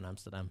pissed off in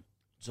Amsterdam.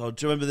 So,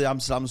 do you remember the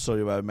Amsterdam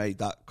story where I made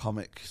that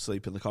comic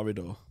sleep in the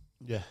corridor?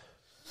 Yeah.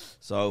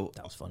 So,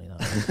 That was funny,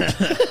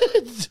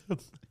 that.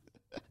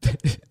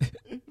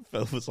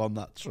 Phil was on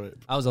that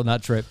trip. I was on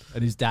that trip,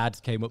 and his dad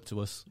came up to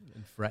us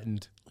and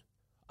threatened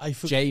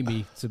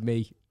Jamie to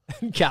me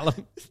and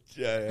Callum.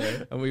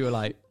 Yeah. And we were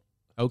like,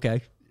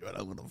 okay. You went,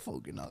 I'm going to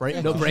fucking not.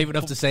 Not brave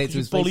enough to say it to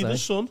his face. Bully though. the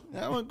son.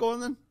 Yeah, well, go on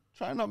then.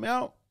 Try and knock me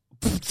out.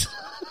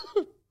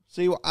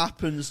 See what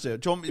happens to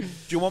it. Do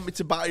you want me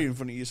to batter you in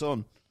front of your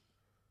son?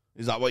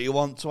 Is that what you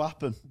want to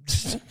happen?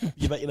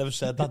 You bet you never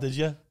said that, did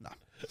you? Nah.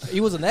 He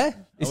wasn't there.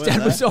 His wasn't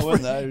dad was there. I offering.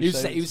 wasn't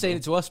there. He was saying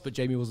it to us, but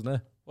Jamie wasn't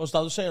there. What's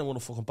dad saying? I'm going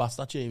to fucking bash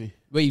that, Jamie.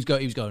 Well, he was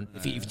going.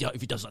 If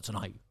he does that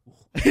tonight,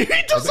 If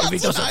he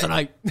does that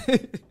tonight,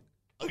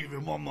 I'll give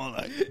him one more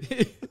night.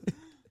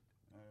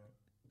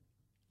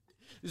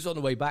 This is on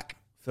the way back.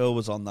 Phil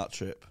was on that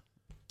trip,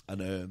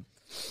 and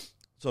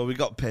so we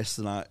got pissed,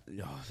 and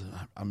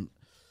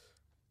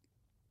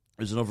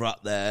there's another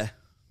act there,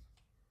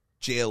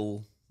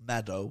 Jill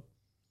Meadow.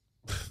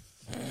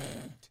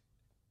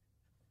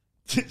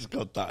 It's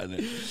got that in it.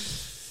 Do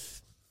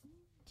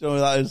you know who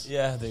that is?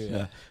 Yeah, I do.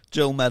 Yeah.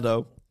 Jill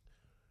Meadow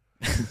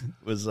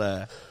was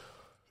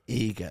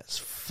he gets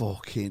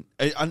fucking,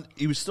 and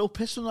he was still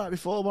pissed the night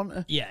before,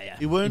 wasn't he? Yeah.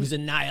 He weren't- He was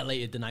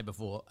annihilated the night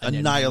before. And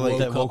Annihilated.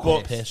 They Then woke But-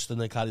 up pissed and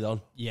they carried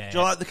on. Yeah. Do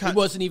you like the kind? It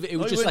wasn't even. It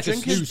was Oh, you just weren't like a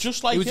drinking? snooze.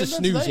 Just like it was a him then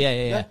snooze.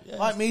 today. Yeah.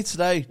 Like me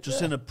today,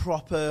 just in a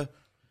proper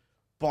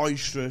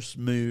boisterous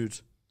mood.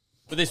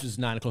 But this was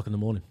 9 o'clock in the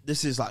morning.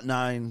 This is like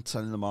 9,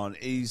 10 in the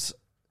morning.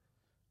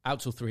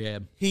 Out till 3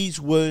 a.m. He's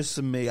worse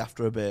than me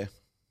after a beer.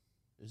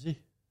 Is he?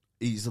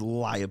 He's a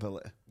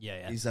liability.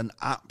 Yeah. He's an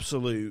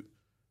absolute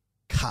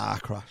car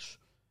crash.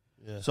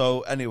 Yeah.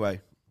 So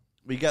anyway,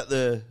 we get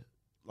the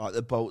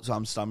boat to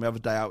Amsterdam. We have a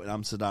day out in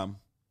Amsterdam,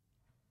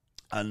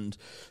 and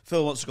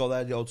Phil wants to go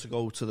there, to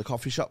go to the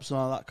coffee shops and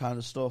all that kind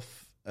of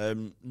stuff.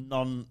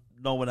 No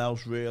one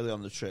else really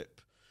on the trip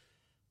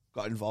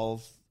got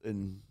involved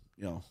in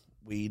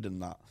weed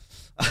and that.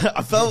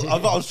 I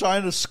was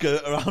trying to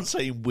skirt around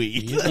saying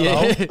weed.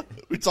 Yeah.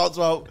 We talked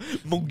about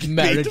monkey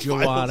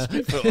Marijuana.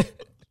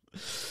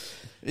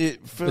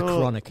 Phil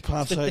chronic.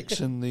 partakes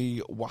in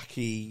the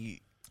wacky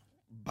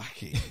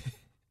backy.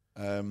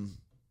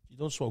 You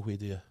don't smoke weed,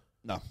 do you?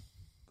 No.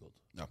 Good.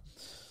 No.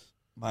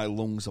 My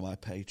lungs are my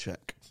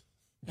paycheck.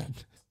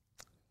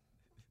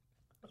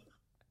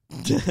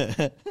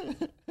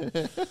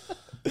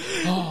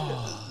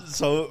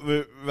 So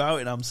we're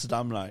out in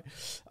Amsterdam, right?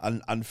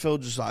 And Phil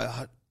just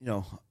like,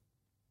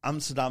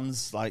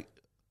 Amsterdam's like,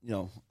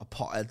 a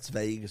pothead's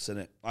Vegas, isn't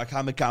it? Like,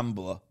 I'm a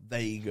gambler.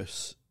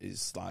 Vegas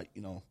is like,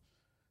 the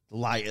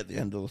light at the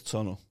end of the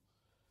tunnel.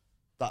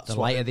 That's The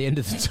what light at the end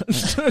of the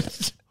tunnel.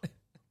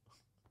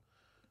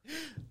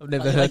 I've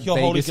never Like heard your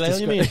Holy Vegas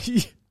Grail, you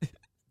described.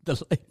 The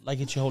light, Like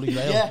it's your holy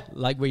grail. Yeah.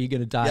 like where you're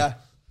gonna die. Yeah.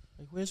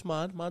 Like, where's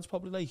mine? Mine's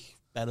probably like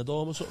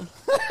Benidorm or something.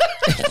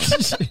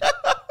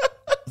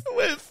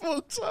 We're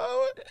fucked, are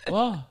we?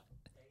 What?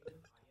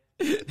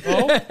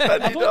 Oh, I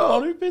don't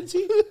know who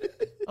Binty.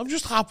 I'm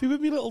just happy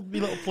with me little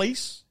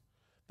place.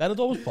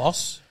 Benidorm's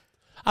boss.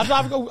 I'd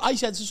rather go. I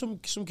said to some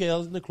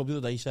girls in the club the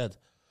other day, said,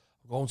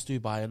 I'm going to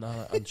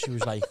Dubai, and she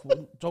was like,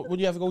 wouldn't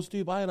you ever go to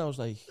Dubai? And I was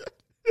like,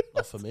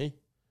 not for me.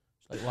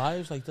 She's like, why? I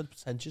was like, that's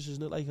pretentious,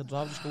 isn't it? Like, I'd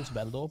rather just go to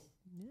Benidorm.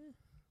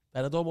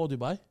 Yeah. Benidorm or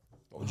Dubai?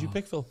 What would you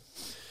pick, Phil?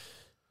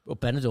 Well,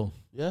 Benidorm.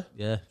 Yeah?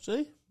 Yeah.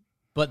 See?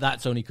 But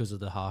that's only because of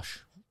the harsh.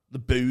 The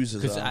booze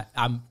as Because well.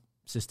 I'm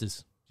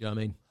sisters. Do you know what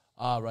I mean?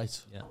 Ah,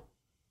 right. Yeah.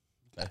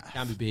 Okay.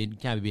 Can't be being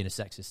a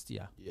sexist,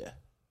 yeah. Yeah.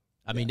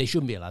 I mean, they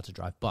shouldn't be allowed to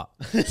drive, but,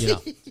 you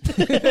know.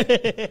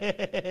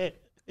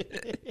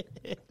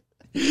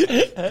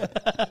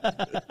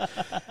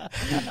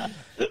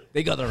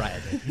 They got the right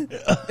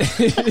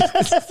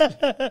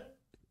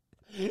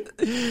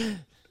idea.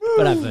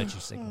 But I virtue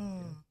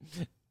signal. Do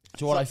you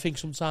know what I think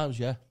sometimes,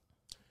 yeah?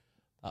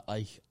 That,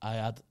 like, I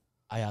had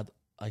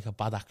like a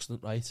bad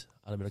accident, right?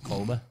 And I'm in a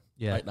coma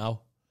right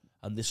now.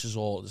 And this is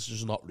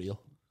not real.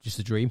 Just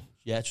a dream.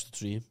 Yeah, it's just a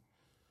dream.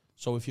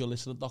 So if you're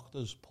listening,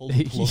 doctors, pull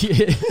the plug.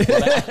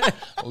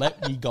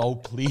 Let me go,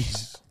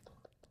 please.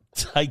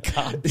 I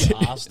can't be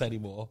arsed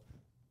anymore.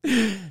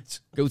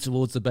 Go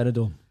towards the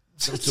Benidorm.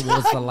 Go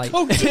towards the light.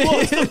 Go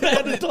towards the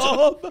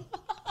Benidorm.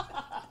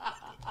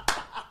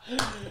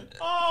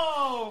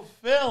 Oh,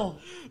 Phil.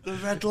 The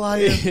Red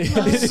Lion.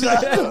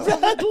 The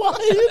Red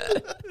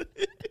Lion.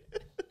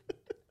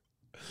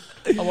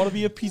 I want to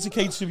be a Peter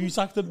Kay tribute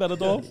act in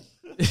Benidorm.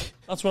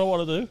 That's what I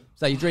want to do. Is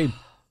that your dream?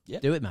 Yeah.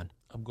 Do it, man.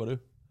 I'm going to.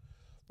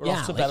 We're Yeah,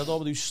 off to like- Benidorm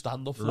and do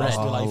stand-up for the Red. rest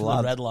of my life in the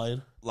lad. Red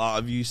Lion. Like,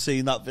 have you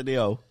seen that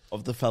video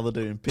of the fella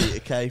doing Peter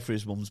Kay for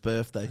his mum's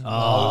birthday?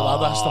 Oh,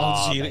 lad, I still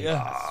haven't seen it yet.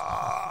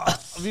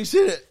 Have you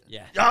seen it?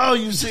 Yeah. Oh,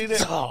 you've seen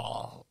it?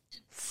 Oh.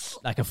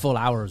 Like a full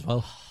hour as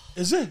well.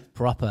 Is it?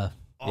 Proper.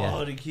 Yeah. Oh,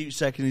 and he keeps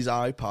checking his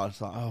iPad.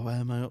 It's like, oh, where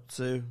am I up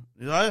to?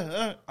 He's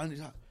like, and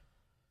he's like,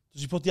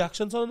 Does he put the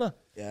accent on there?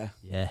 yeah.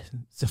 Yeah.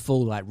 It's a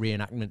full like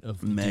reenactment of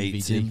the Mate,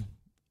 DVD.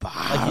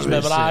 Like he's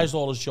memorised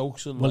all his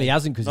jokes and. Well, he like,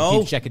 hasn't because No, he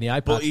keeps checking the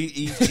iPad. But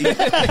it's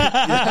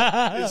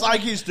like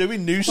he's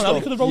doing new Well, he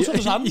stuff. could have wrote on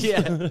his hand.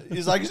 Yeah.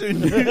 He's like he's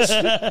doing new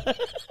stuff.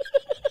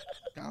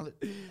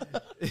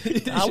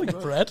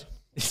 Garlic bread.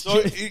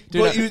 So Do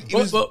but that. he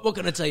was, What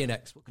can I tell you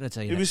next? What can I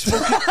tell you he next?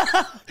 was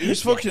fucking, he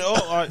was fucking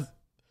up like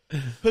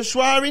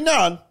Persuari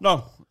nan?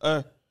 No.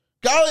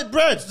 Garlic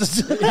bread.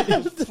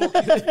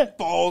 Fucking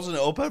ballsing it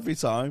up every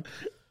time.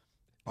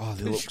 Oh,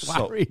 they look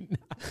so. Persuari?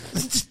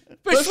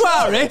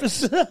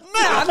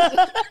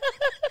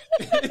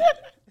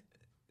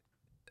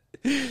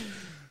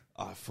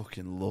 I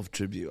fucking love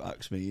tribute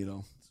acts, me, you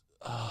know.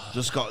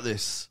 Just got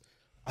this.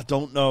 I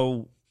don't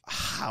know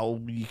how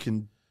you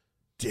can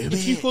do it.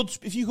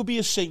 If you could be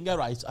a singer,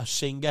 right?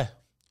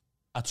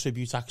 A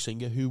tribute act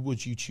singer, who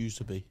would you choose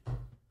to be?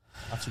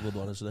 That's a good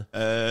one, isn't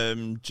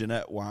it?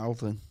 Jeanette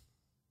Wilding.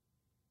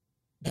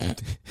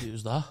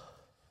 Who's that?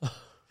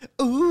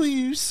 Oh,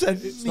 you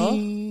sent It's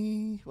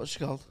me. What's she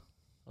called?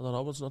 I don't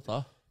know. What's not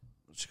that?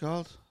 What's she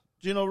called?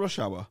 Do you know Rush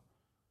Hour?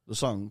 The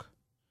song?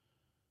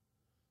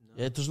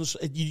 Yeah, it doesn't.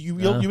 You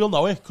will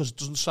know it because it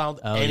doesn't sound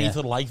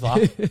anything like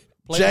that.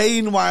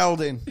 Jane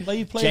Wilding. Play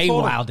Jane it for him.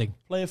 Wilding.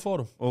 Play it for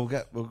him. We'll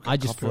get I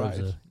just froze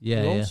copyrighted. her. Yeah,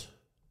 You yeah. won't?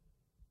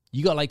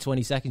 You got like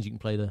 20 seconds you can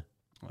play the...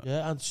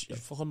 Yeah, and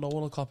fucking no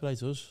one will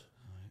copyright us.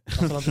 That's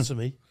what happened to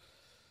me.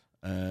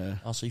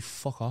 I'll say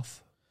fuck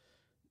off.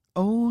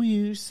 Oh,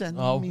 you sent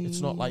Oh, me.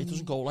 it's not like it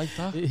doesn't go like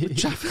that. It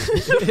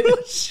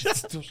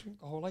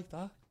doesn't go like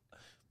that.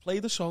 Play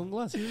the song,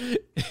 lad.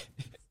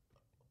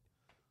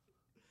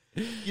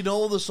 You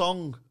know the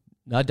song?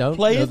 No, I don't.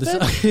 Play know it the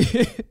then.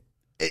 song.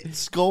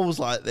 It goes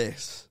like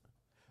this.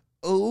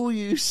 Oh,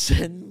 you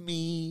send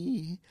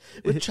me.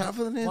 We're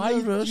travelling in Why the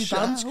do you rush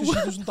dance? Because she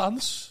hour. doesn't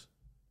dance.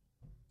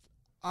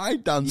 I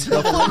dance.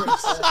 The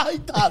lyrics. I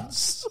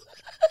dance.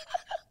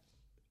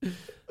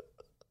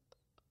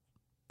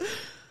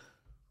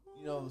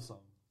 You know the song.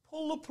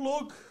 Pull the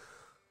plug.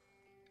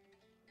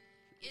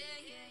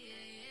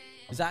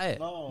 Is that it?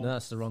 No.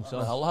 that's the wrong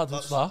song. Hell, lad,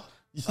 what's that?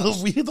 You little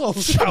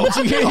weirdo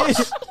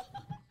shouting.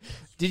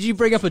 Did you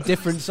bring up a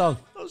different song?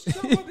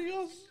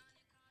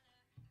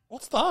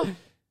 What's that?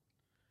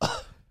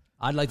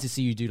 I'd like to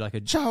see you do like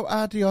a... Ciao,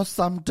 adios,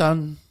 I'm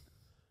done.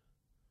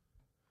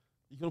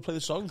 You gonna play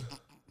the song?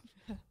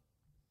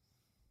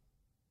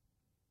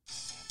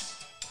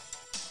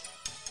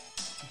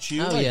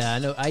 Tune, Oh, like. yeah, I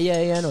know.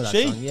 Yeah, I know that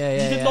See? song. Yeah, yeah, You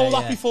didn't yeah, know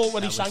that yeah. before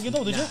when he That sang was- it,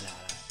 though, did you? Nah.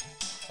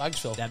 Thanks,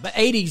 Phil. Yeah, but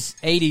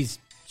 80s.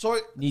 So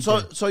Need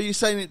to. you're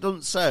saying it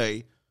doesn't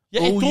say?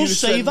 Yeah, "Oh, it you does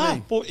say send that,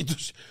 me." but it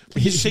does.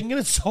 But you're singing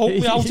it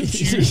totally out of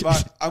tune.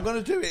 Right, I'm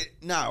going to do it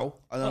now,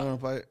 and then I'm going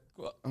to play it.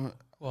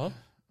 What?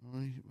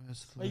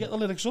 Where's Why you get the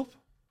lyrics up?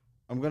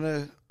 I'm going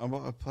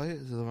to play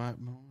it at the right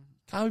moment.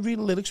 Can't we read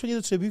the lyrics when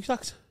you're the tribute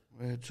act?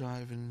 We're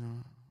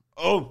driving.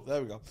 Oh,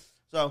 there we go.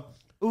 So,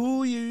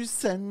 oh, you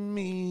send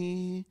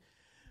me.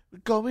 We're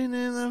going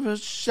in the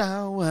rush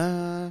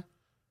hour.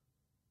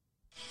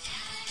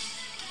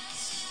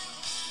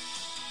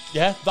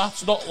 Yeah,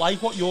 that's not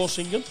like what you're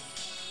singing.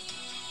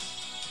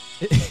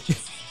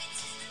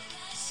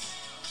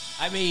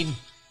 I mean,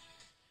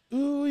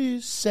 Ooh,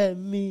 you sent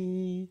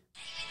me.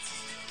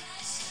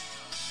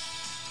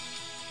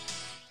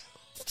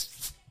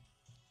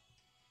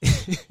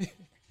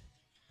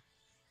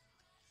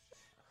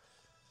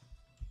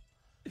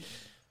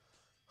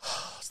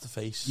 That's the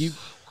face.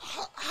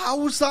 How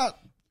was that?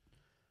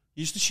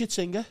 You're just a shit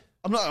singer.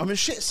 I'm a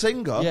shit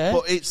singer, Yeah.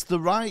 but it's the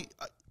right.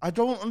 I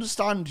don't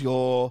understand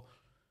your.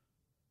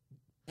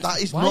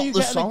 That is not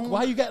the song.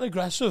 Why are you getting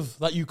aggressive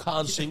that you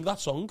can't sing that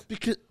song?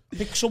 Because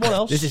Pick someone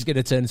else. This is going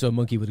to turn into a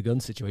monkey with a gun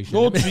situation.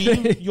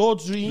 Your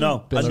dream.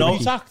 No, I I know.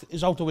 know. Act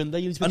is out the window.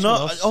 You need to I pick know.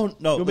 someone else. Oh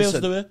no! You'll be able to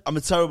Listen, do it. I'm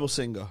a terrible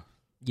singer.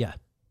 Yeah.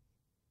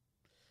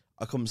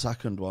 I come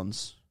second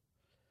once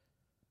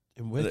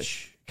In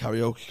which?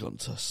 karaoke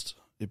contest,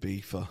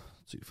 Ibiza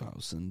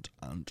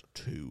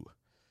 2002.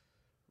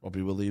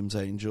 Robbie Williams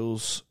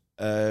Angels.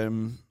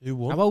 Who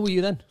won? How old were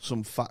you then?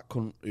 Some fat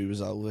cunt who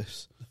was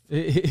Elvis.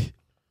 It's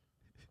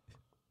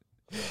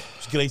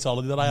a great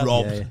holiday that I had.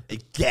 Rob Yeah.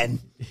 again.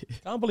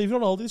 Can't believe you're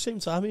on holiday at the same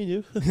time, me and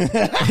you.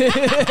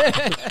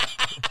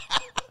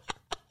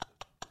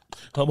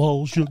 I'm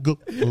all sugar.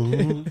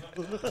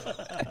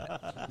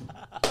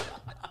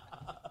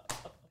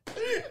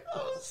 That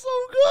was so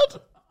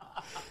good.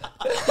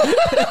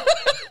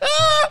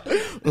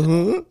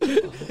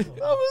 That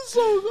was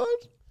so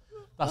good.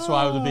 That's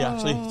why I would be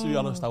actually, to be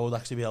honest, I would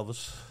actually be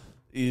Elvis.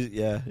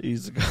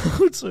 He's the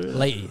go-to.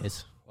 Lady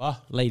is.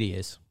 What? Lady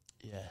is.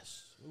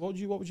 Yes. What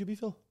would you be,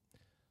 Phil?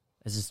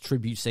 As a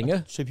tribute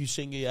singer, Tribute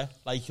singer, yeah.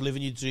 Like you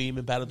living your dream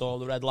in Benidorm,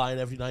 the Red Lion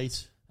every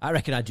night. I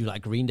reckon I'd do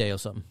like Green Day or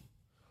something.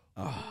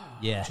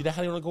 Yeah. Do you reckon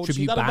anyone want to go and see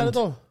Tribute that in band.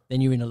 Benidorm?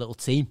 Then you're in a little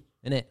team,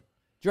 innit?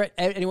 Do you reckon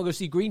anyone go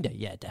see Green Day?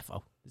 Yeah,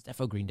 defo. There's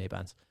defo Green Day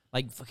bands.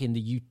 Like fucking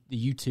the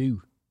U2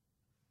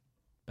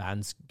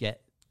 bands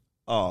get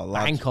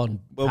bank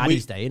on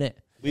Paddy's Day, innit?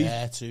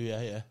 Yeah, too,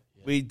 yeah.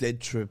 We did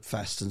Trip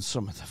Fest and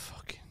some of the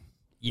fucking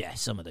Yeah,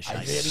 some of the shit.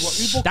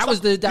 Who That was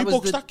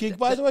that gig,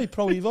 by the way,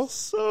 Pro Evo.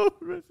 so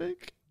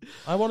horrific.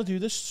 I want to do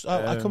this.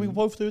 I can we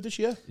both do it this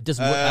year? It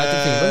doesn't work. I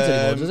don't think it runs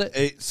anymore, does it?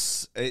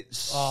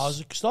 It's Oh, has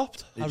it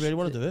stopped? I really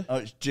want to do it. Oh,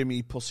 it's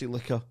Jimmy Pussy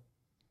Liquor.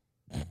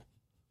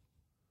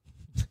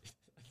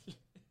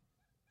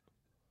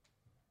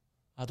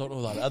 I don't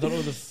know that. I don't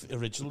know the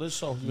original is,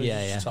 so maybe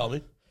Yeah, you should yeah. tell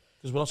me.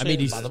 Because we're not I saying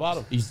mean, bad about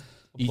him. he's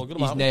plugging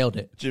him out. nailed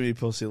it. Jimmy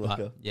Pussy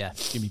Liquor. Yeah,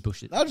 Jimmy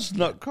Bush it. I just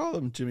not call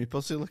him Jimmy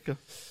Pussy Liquor.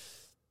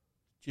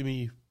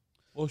 Jimmy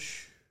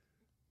Bush.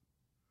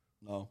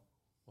 No,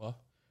 What?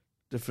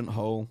 different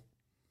hole.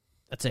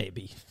 I'd say it'd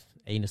be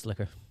anus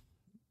liquor.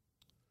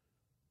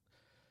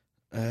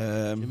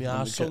 Jimmy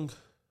Arse Tongue.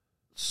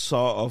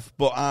 Sort of,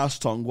 but arse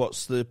tongue.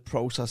 What's the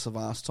process of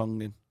arse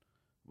tonguing?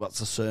 What's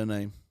the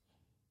surname?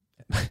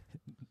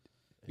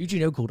 Who do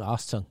you know called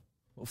Arse Tongue?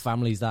 What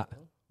family is that?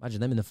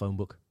 Imagine them in the phone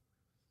book.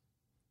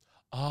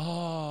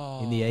 Oh.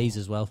 In the A's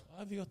as well.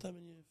 Have you got them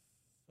in your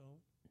phone?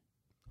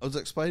 I was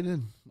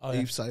explaining. Oh,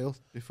 yeah. Eve Sale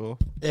before.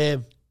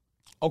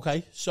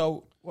 Okay,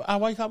 so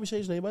why can't we say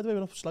his name, by the way?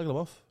 We're not slagging him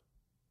off.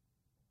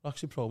 We're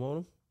actually promoting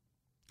him.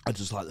 I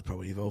just like the Pro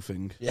Evo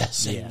thing.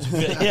 Yes. Yeah.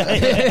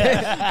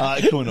 I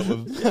like coming up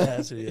with.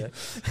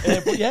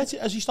 But yeah,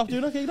 has he stopped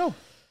doing that gig now?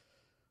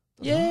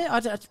 Yeah,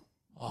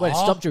 well, it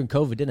stopped during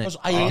COVID, didn't it?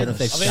 I don't heard know if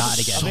they've started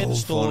again. I've heard the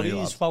So funny, stories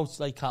lad. about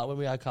like when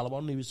we had Callum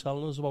on, he was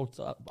telling us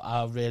about.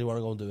 I really want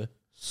to go and do it.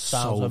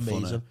 Sounds So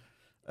amazing.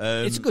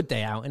 funny. It's a good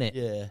day out, isn't it?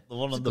 Yeah. The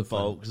one It's on a the good fun.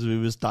 boat because we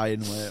was dying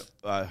with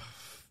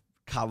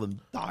Callum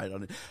died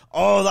on it.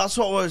 Oh, that's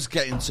what I was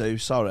getting to.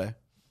 Sorry,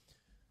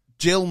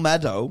 Jill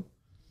Meadow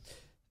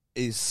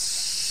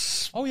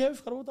is Oh yeah, we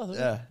forgot about that.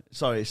 yeah.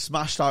 Sorry,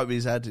 smashed out of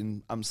his head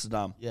in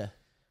Amsterdam. Yeah.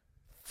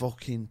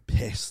 Fucking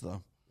pissed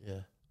though. Yeah.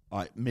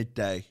 Like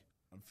midday,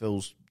 and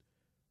Phil's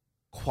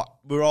quite.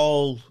 We're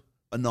all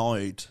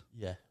annoyed.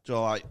 Yeah.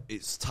 So like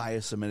it's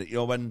tiresome. You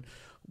know when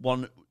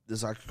one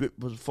there's like 4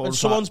 When or 5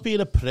 someone's being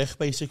a prick,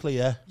 basically,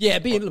 yeah. Yeah,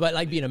 being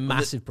a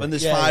massive when prick.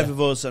 there's Yeah, 5 yeah.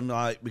 of us and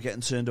like we're getting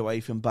turned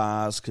away from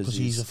bars because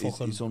He's a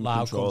fucking he's loud cunt.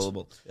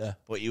 uncontrollable. Yeah.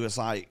 But he was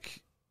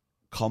like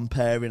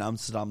comparing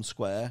Amsterdam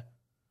Square.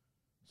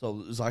 So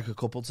it was like a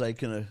couple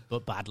taking a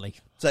But badly.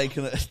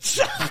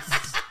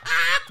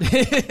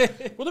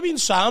 Would have been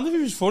sound if he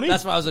was funny.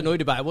 That's what I was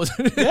annoyed about. It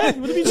wasn't. Yeah, it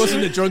would have been It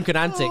wasn't the drunken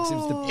antics. It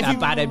was the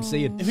bad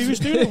MCing. If he was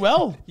doing it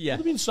well, Yeah. it would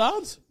have been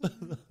sound.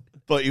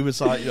 But he was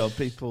like,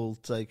 people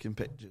taking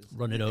pictures.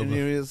 Running And over.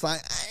 he was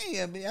like, hey,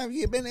 have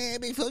you been here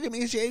before? Give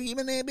me a shave, you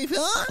been here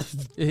before?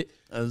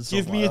 And stuff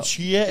Give me like a that.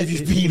 cheer if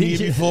you've been here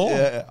before.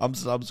 Yeah,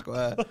 Amsterdam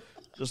Square.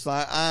 Just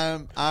like,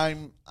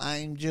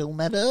 I'm Jill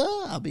Meadow.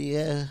 I'll be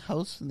a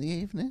host in the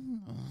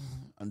evening.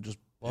 And just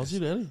Was he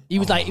really? He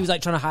was like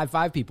trying to high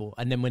five people,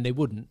 and then when they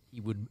wouldn't, he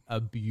would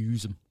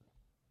abuse them.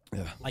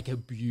 Yeah. Like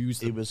abuse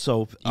them. he was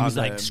so He was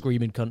and, like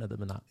screaming cunt at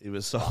them and that. he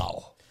was so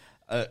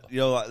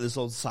like this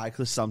old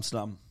cyclist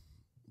Amsterdam.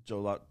 Joe,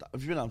 like,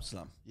 have you been to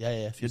Amsterdam?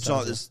 Yeah. It's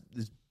like there's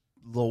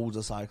loads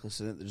of cyclists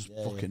in it. They're just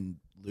fucking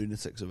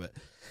lunatics of it.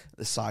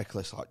 The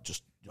cyclist like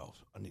just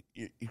and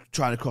you're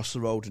trying to cross the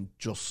road and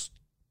just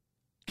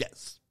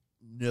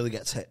nearly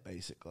gets hit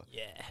basically.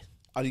 Yeah.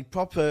 And he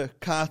proper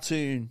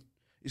cartoon.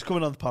 He's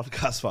coming on the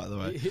podcast, by the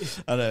way.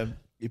 And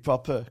he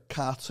proper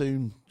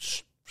cartoon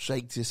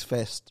shaked his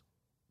fist.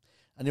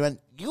 And he went,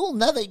 "You'll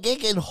never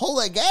gig in Hull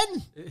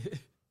again."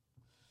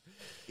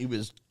 He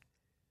was...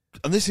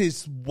 And this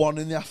is 1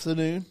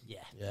 PM.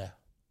 Yeah.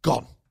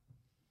 Gone.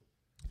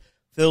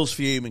 Phil's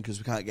fuming because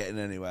we can't get in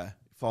anywhere.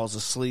 He falls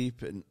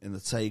asleep in the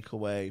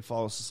takeaway. He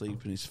falls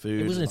asleep in his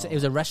food. It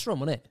was a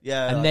restaurant, wasn't it?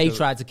 Yeah. And they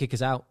tried to kick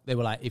us out. They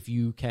were like, if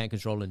you can't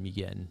control him,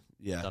 you're getting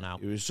done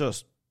out. It was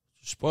just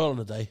Spoiling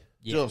the day.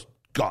 just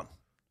gone.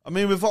 I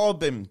mean, we've all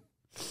been...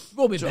 We've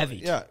all been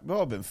bevied. Yeah, we've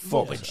all been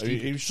fucked.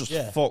 He was just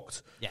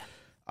fucked. Yeah.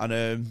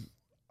 And,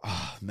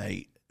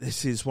 mate,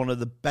 this is one of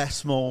the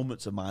best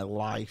moments of my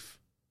life.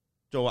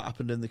 Do you know what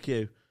happened in the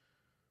queue?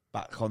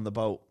 Back on the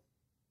boat.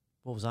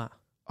 What was that?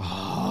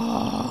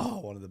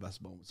 One of the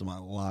best moments of my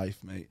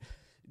life, mate.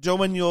 Do you know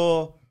when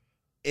you're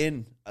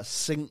in a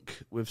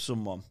sync with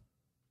someone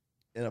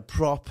in a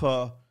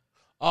proper...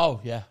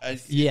 Oh, yeah.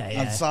 Yeah.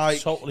 It's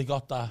like... Totally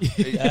got that.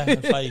 Yeah,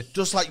 it's like...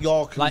 Just like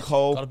York and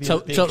Cole.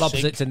 Total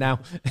opposite to now.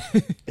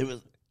 It was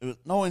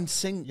no in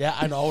sync. Yeah,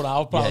 I know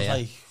now, but I was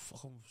like,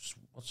 fucking,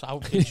 how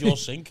big's your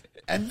sink?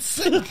 In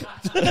sync.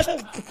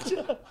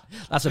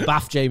 That's a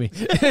bath, Jamie.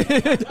 He's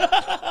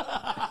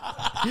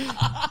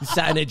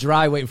sat in it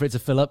dry, waiting for it to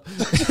fill up.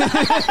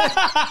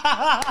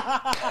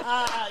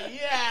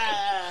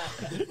 Yeah.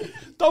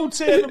 Don't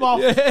turn them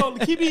off.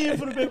 Don't, keep me in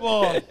for a bit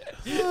more.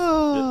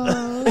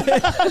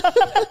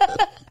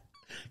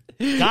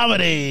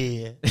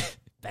 Comedy.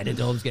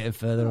 Benidorm's getting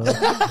further on.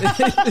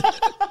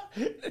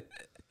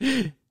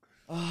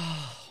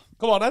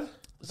 Come on, then.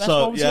 Best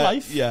moments of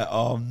life. Yeah,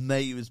 oh,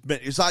 mate,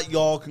 it was like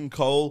York and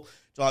Cole.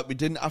 Like, we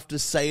didn't have to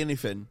say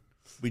anything.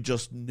 We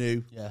just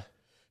knew. Yeah.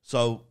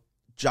 So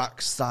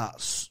Jack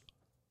starts...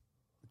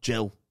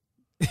 Jill.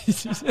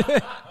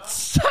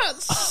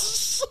 starts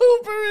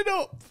sobering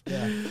up.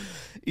 Yeah.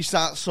 He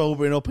starts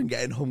sobering up and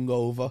getting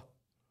hungover.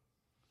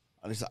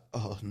 And he's like,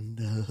 oh,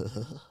 no.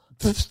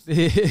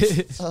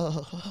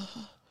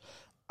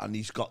 And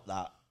he's got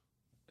that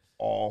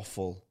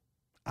awful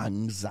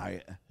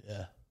anxiety.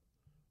 Yeah.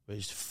 Where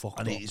he's fucked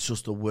and up. it's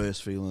just the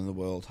worst feeling in the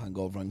world,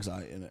 hangover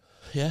anxiety, innit?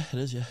 Yeah, it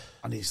is, yeah.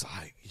 And he's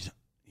like,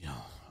 you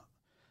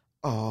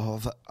know,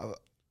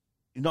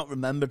 he's not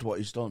remembered what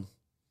he's done.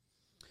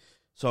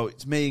 So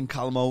it's me and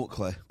Callum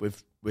Oakley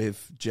with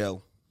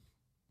Jill.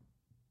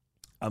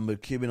 And we're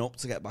queuing up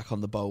to get back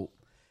on the boat.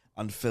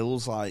 And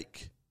Phil's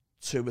like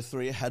 2 or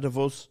 3 ahead of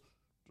us.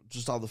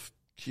 Just how the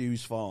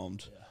queue's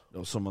formed. Yeah. You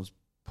know, someone's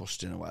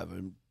pushed in or whatever,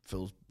 and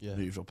Phil's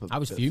moved up a bit. I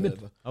was fuming.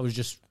 Further. I was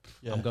just,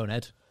 I'm going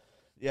head.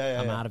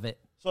 I'm out of it.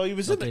 So he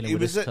was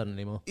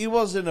anymore. He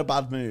was in a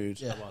bad mood.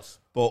 Yeah, it was.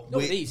 But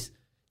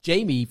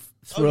Jamie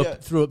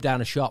threw up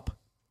down a shop.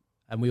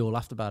 And we all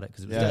laughed about it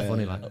because it was dead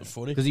funny. Like, that was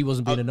funny. Because he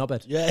wasn't being a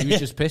knobhead. Yeah, he was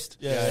just pissed.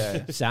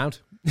 Yeah. Sound.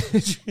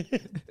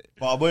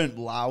 But I weren't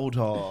loud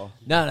or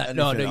No,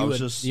 anything. you were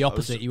just the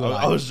opposite.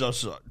 I was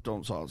just like,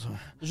 don't talk to me.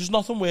 There's just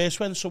nothing worse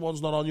when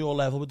someone's not on your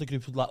level with the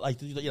group like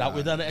you're out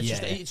with, and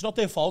it's not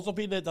their fault of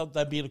being a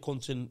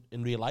cunt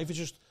in real life. It's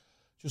just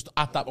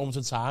at that moment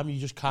in time, you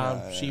just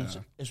can't seem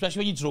to, especially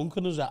when you're drunk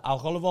and there's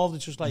alcohol involved.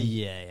 It's just like,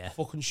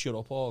 fucking shut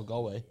up or go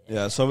away.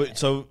 Yeah, so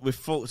we're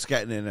fucked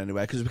getting in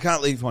anyway because we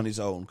can't leave him on his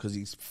own because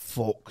he's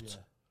fucked. Yeah.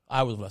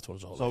 I would have left one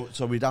as well.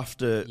 So we'd have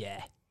to. Yeah,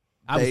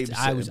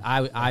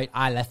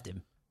 I left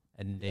him,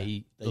 and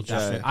he looked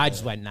after him. I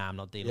just went, nah, I'm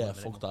not dealing with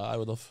it. Yeah, fuck that. I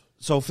would have.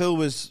 So Phil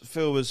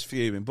was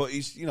fuming, but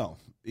he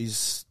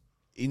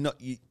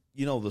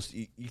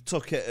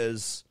took it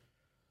as.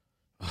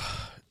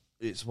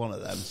 It's one of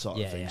them sort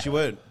of things. You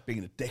weren't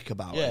being a dick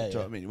about it. Do you know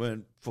what I mean? You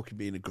weren't fucking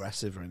being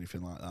aggressive or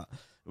anything like that.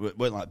 You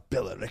weren't like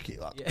Bill and Ricky.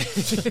 Like. Yeah.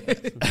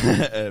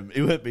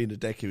 He weren't being a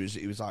dick. He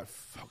was like,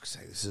 fuck's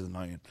sake, this is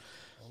annoying.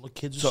 All the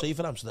kids are safe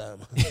in Amsterdam.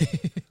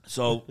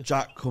 So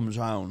Jack comes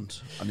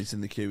round and he's in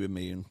the queue with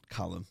me and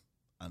Callum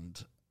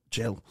and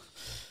Jill.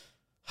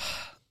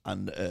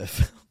 And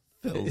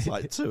Phil's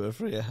like 2 or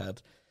 3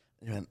 ahead.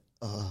 And he went,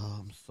 oh,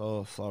 I'm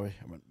so sorry.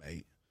 I went,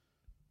 mate.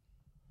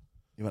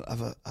 He went,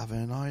 have I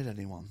annoyed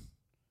anyone?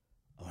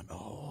 I went,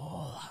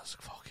 oh, that's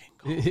fucking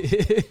cool.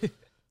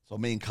 So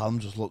me and Callum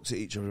just looked at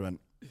each other and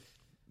went,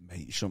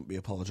 mate, you shouldn't be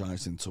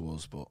apologising to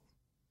us, but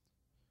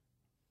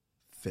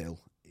Phil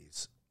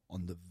is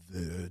on the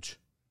verge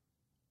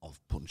of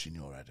punching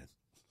your head in.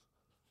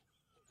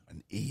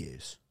 And he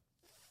is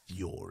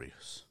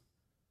furious.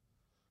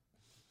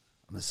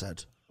 And I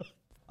said,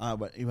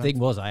 the thing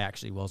was, I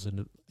actually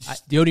wasn't.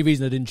 The only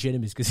reason I didn't chin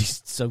him is because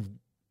he's so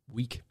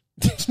weak.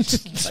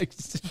 Like,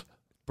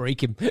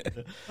 break him.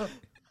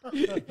 But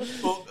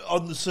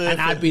on the surface, and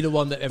I'd be the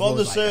one that everyone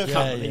was like, I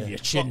can't believe yeah. you're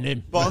chinning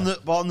him. But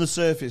on the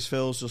surface,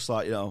 Phil's just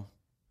like,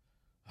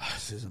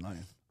 this is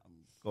annoying. I'm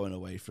going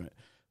away from it.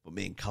 But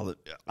me and Callum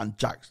and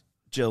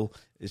Jill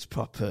is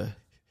proper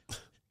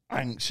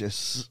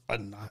anxious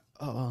and like,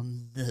 oh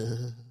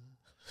no.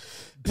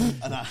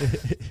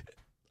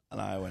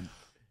 and I went,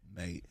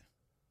 mate,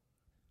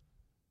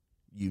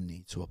 you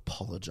need to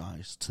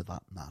apologise to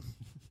that man.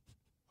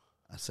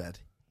 I said,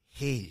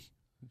 he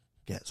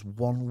gets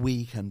 1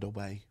 weekend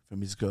away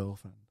from his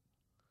girlfriend.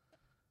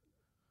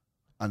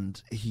 and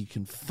he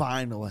can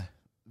finally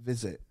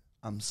visit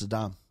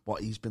Amsterdam,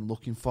 what he's been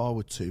looking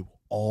forward to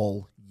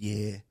all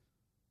year.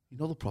 You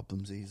know the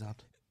problems he's had.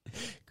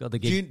 Got the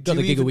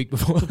gig a week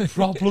before. The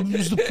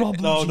problems.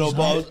 No,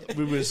 but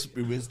we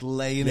was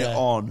laying it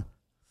on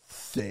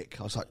thick.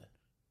 I was like, do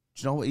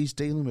you know what he's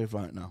dealing with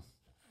right now?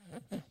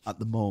 At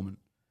the moment,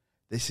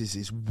 this is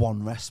his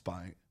one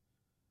respite.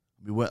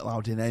 We weren't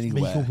allowed in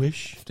anywhere. Make a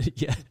wish.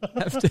 Yeah.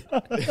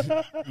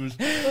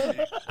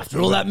 After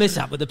all that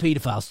mishap with the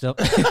paedophile stuff.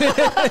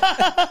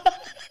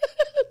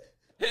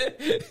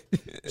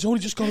 He's only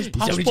just got his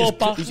passport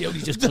back. He's only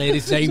just cleared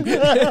his name.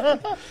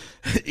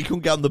 He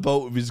couldn't get on the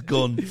boat with his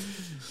gun.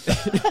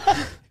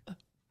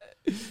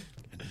 you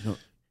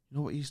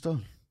know what he's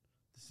done?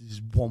 This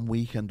is 1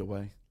 weekend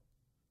away.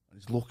 And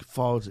he's looking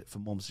forward to it for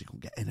months. He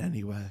couldn't get in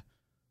anywhere.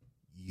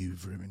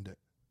 You've ruined it.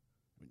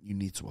 You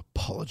need to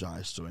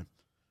apologise to him.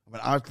 I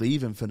mean, I'd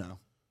leave him for now.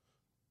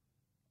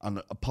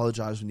 And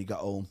apologise when you get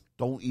home.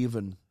 Don't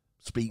even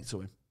speak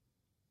to him.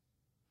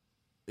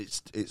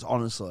 It's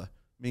honestly...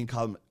 Me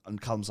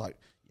and Callum's like,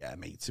 yeah,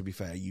 mate, to be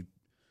fair, you've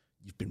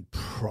been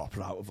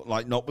proper out of...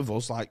 Like, not with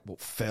us, like, but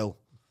Phil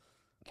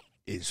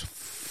is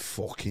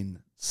fucking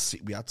sick.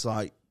 We had to,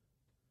 like,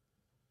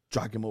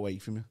 drag him away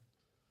from you.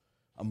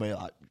 And we're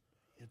like...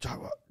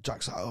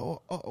 Jack's like,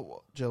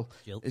 what, Jill?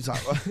 He's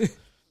like,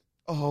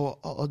 no,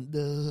 what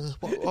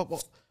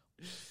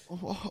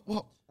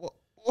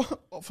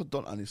have I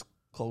done? And he's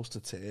close to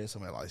tears.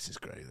 And we're like, this is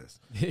great, this.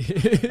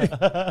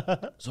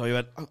 So he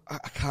went, I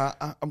can't,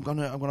 I'm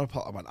gonna I went,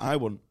 I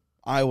wouldn't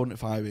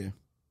if I were you.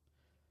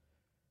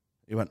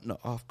 He went, no,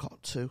 I've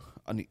got to.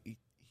 And he like,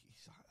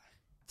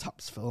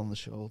 taps Phil on the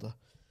shoulder.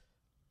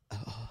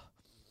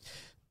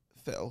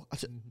 Phil, I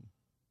just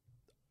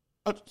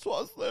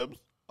want to say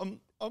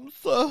I'm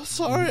so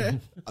sorry.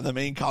 And then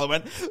me and Carl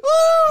went,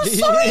 oh,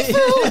 sorry,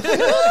 Phil.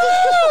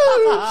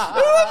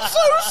 I'm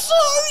so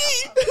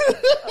sorry.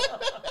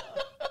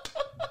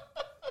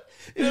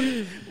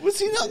 Was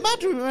he not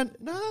mad when we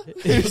went, no?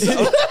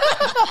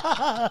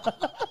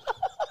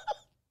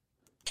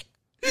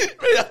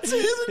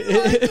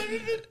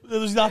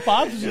 Was that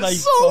bad? Was he like,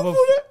 so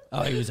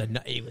oh, he was a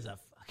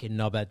fucking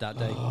knobhead that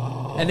day.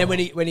 And then when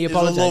he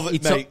apologised,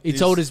 he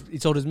told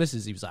his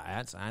missus, he was like, I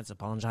had to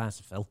apologise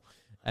to Phil.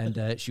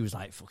 And she was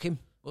like, fuck him.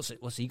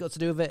 What's he got to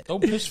do with it?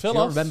 Don't piss Phil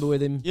off. Remember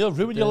with him. You'll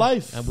ruin your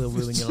life. And we'll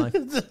ruin your life.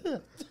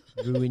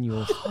 Ruin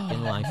your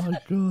fucking life. Oh, my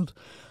God.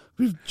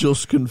 We've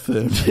just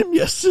confirmed him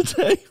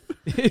yesterday.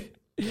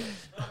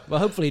 Well,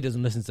 hopefully he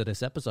doesn't listen to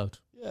this episode.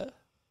 Yeah.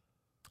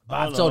 But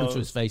I've told him to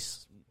his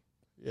face.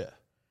 Yeah.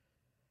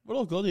 We're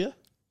all good here.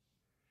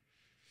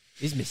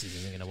 His missus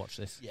isn't going to watch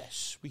this.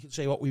 Yes. We can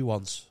say what we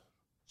want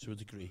to a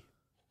degree.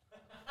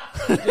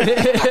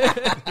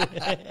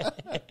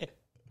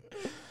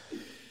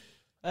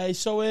 Hey,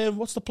 so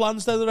what's the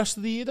plans then the rest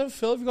of the year then,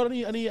 Phil? Have you got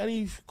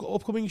any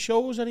upcoming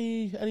shows?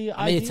 Any ideas?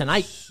 I'm here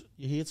tonight.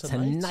 You're here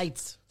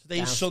tonight?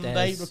 Today's downstairs.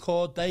 Sunday,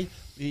 record day.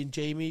 Me and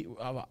Jamie,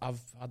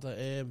 I've had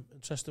an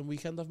interesting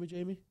weekend, haven't we,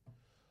 Jamie?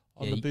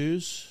 On the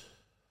booze.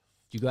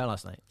 Did you go out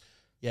last night?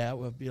 Yeah,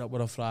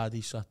 we're on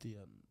Friday, Saturday,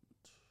 and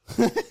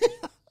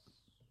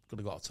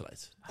gonna go out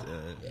tonight.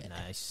 Yeah,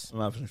 nice.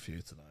 I'm having a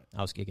few tonight.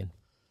 I was gigging.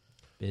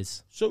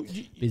 Biz. So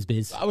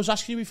Biz. I was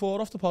asking you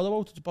before off the pod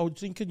about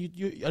drinking.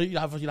 You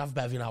have a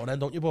bevy now and then,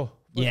 don't you, Bo?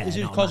 Yeah, is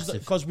it not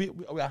because we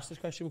asked this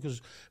question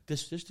because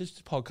this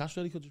podcast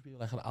really could just be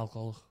like an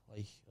alcohol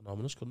like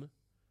anonymous, couldn't it?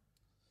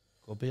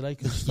 Could be like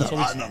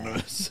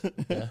Anonymous.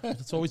 Yeah,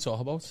 that's all we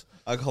talk about.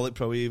 Alcoholic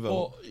Pro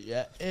Evo.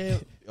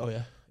 Oh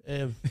yeah.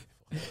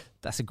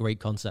 That's a great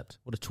concept.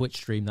 What a Twitch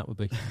stream that would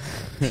be.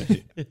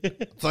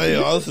 Tell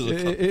you what, this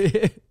is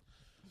a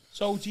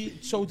So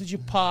did you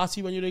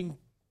party when you were in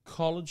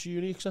college,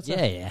 uni, etc.?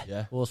 Yeah.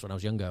 Of course, when I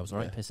was younger, I was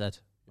right pisshead.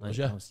 Was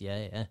you?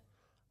 Yeah.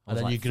 And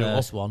then you grew up.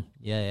 First one.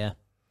 Yeah.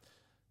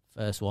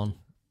 First one.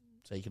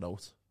 Take a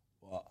note.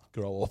 What?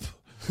 Grow up.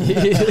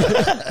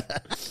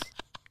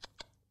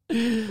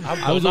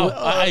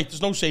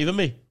 There's no saving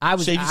me.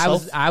 Save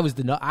yourself. I was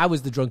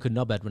the drunken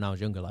knobhead when I was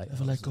younger. Like,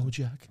 Never let go,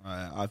 Jack.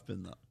 I've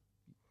been that.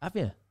 Have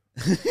you?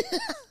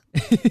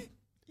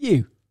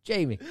 You,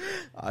 Jamie.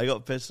 I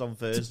got pissed on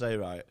Thursday,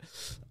 right?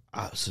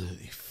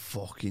 Absolutely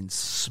fucking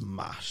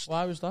smashed.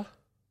 Why was that?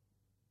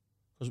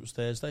 Because it was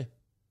Thursday.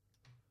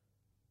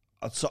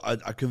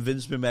 I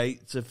convinced my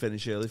mate to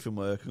finish early from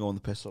work and go on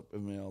the piss up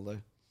with me all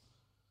day.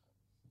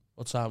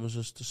 What time was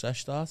the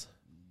sesh start?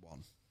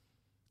 1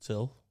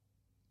 Till?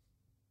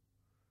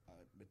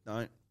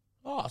 Midnight.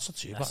 Oh, that's not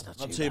too bad.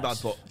 Not too bad,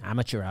 but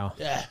amateur hour.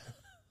 Yeah,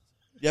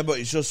 but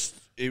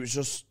it was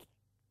just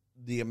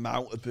the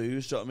amount of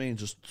booze. Do you know what I mean?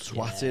 Just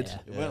twatted. Yeah.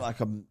 It weren't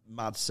like a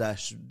mad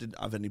sesh. Didn't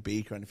have any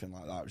beak or anything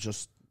like that. It was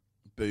just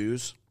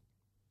booze.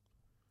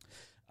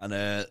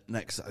 And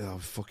next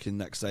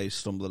day,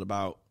 stumbling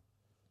about.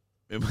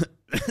 And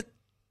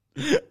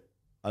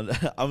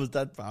I was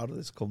dead proud of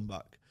this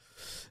comeback.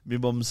 My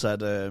mum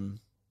said,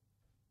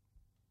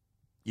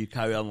 you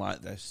carry on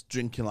like this,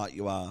 drinking like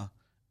you are,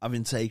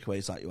 having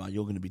takeaways like you are,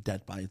 you're going to be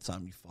dead by the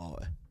time you're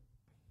 40. I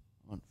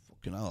went, fuck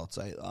Fucking hell, I'll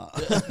take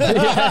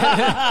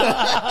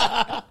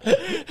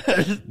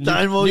that.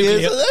 9 more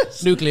years of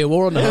this? Nuclear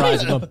war on the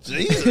horizon.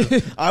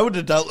 Jesus. I would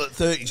have dealt at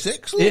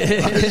 36.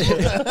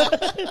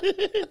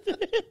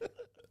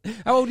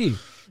 How old are you?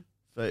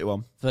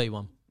 31.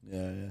 31.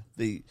 Yeah.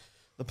 The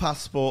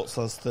passport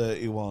says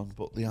 31,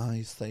 but the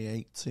eyes say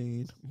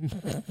 18.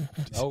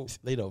 No,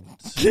 they don't.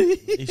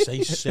 They say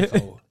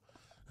sicko.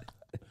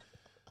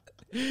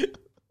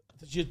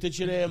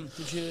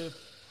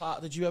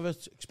 Did you ever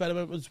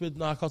experiment with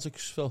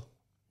narcotics, Phil?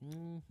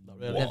 Not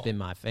really. Never been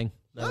my thing.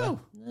 Never.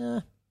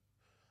 No.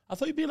 I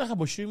thought you'd be like a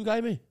mushroom guy,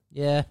 me.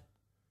 Yeah.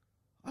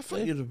 I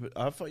thought you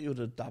would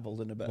have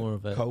dabbled in a bit More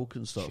of of a coke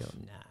and stuff. Sure,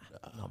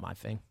 nah, not my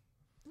thing.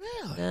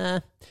 Really? Nah.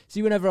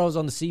 See, whenever I was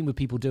on the scene with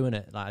people doing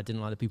it, like I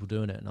didn't like the people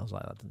doing it, and I was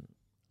like, I didn't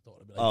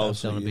want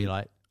to be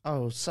like,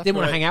 didn't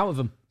want to hang out with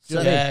them. You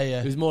know what I mean?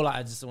 Yeah. It was more like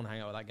I just want to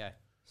hang out with that guy.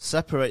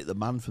 Separate the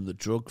man from the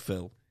drug,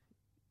 Phil.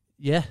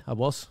 Yeah, I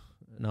was.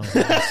 No,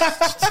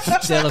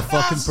 still a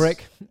fucking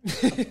prick.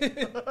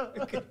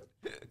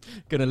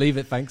 Gonna leave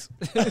it, thanks.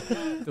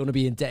 Don't want to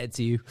be indebted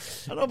to you.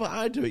 I know, but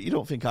I do it. You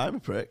don't think I'm a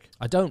prick?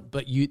 I don't,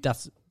 but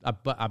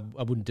I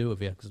wouldn't do it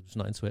with you because I'm just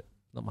not into it.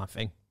 Not my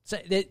thing. So,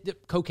 the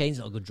cocaine's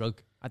not a good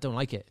drug. I don't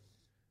like it.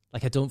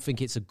 Like, I don't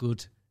think it's a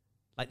good.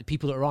 Like, the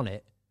people that are on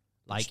it,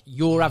 like,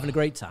 you're having a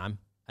great time,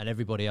 and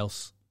everybody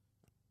else.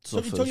 So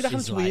you reckon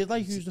it's weird,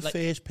 like, who's the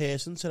first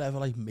person to ever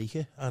like make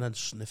it and then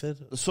sniff it?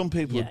 Some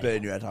people would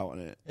burn your head out on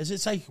it.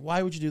 It's like,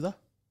 why would you do that?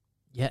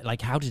 Yeah, like,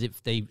 how did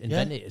they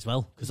invent it as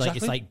well? Because like,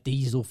 it's like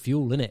diesel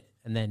fuel in it,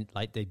 and then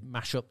like they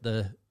mash up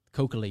the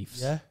coca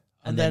leaves. Yeah,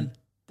 and then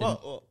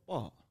what?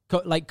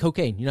 Like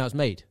cocaine, you know how it's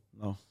made?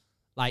 No.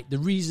 Like, the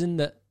reason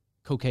that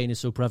cocaine is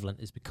so prevalent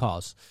is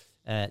because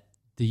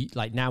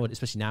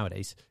especially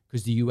nowadays,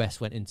 because the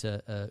US went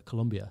into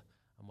Colombia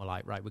and were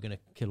like, right, we're going to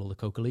kill all the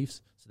coca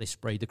leaves. So they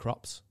sprayed the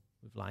crops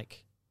with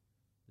like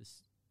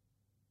this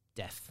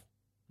death,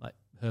 like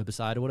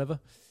herbicide or whatever,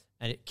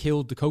 and it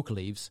killed the coca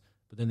leaves.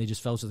 But then they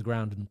just fell to the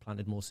ground and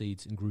planted more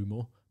seeds and grew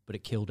more. But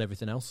it killed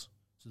everything else,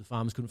 so the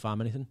farmers couldn't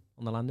farm anything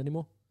on the land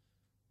anymore.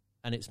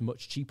 And it's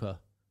much cheaper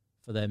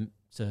for them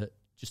to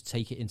just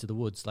take it into the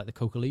woods, like the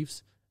coca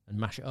leaves, and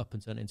mash it up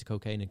and turn it into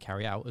cocaine and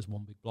carry it out as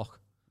one big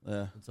block.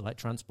 Yeah. And to like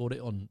transport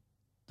it on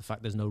the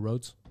fact there's no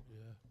roads. Yeah.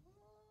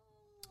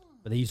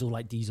 But they use all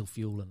like diesel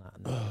fuel and that,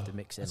 and they have to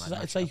mix it.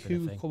 It's like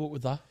who come up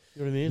with that?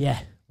 You know what I mean? Yeah,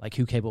 like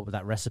who came up with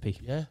that recipe?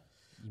 Yeah.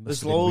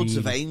 There's loads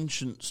of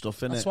ancient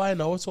stuff in it. That's why I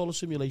know it's all a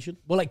simulation.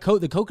 Well, like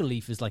the coca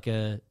leaf is like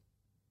a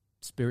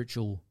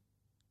spiritual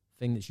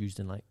thing that's used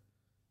in like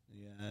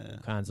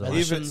kinds of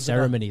like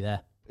ceremony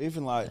there.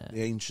 Even like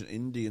the ancient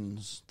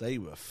Indians, they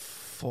were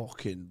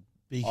fucking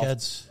big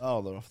heads.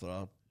 Oh, they're off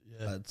their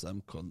heads,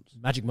 them cunts.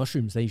 Magic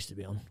mushrooms they used to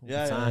be on all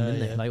the time,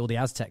 didn't they? Like all the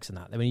Aztecs and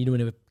that. When when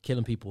they were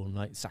killing people and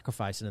like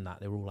sacrificing and that,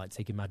 they were all like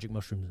taking magic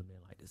mushrooms and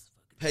being like this.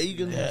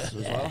 Pagans as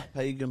well.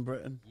 Pagan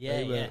Britain.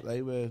 Yeah,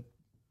 they were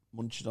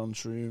munching on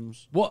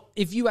shrooms. What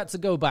if you had to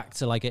go back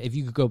to if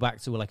you could go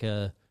back to like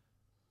a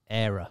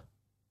era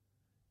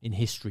in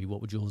history,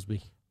 what would yours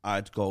be?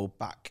 I'd go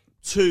back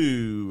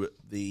to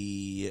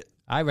the...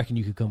 I reckon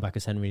you could come back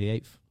as Henry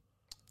VIII.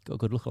 Got a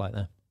good look like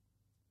there.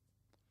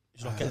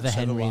 He's not getting the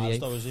Henry VIII,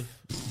 though, is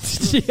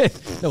he? Yeah.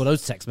 No,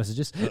 those text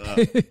messages.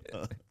 I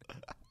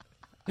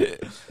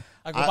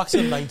go back to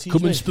the 90s.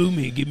 Come and spoon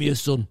me and give me a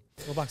son.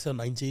 Go back to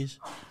the 90s.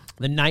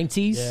 The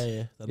 90s?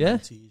 Yeah. The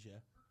 90s, yeah.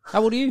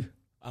 How old are you?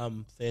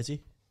 I'm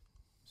 30.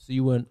 So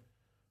you weren't...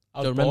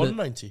 I was born in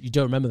 90. You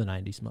don't remember the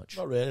 90s much?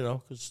 Not really,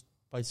 no, because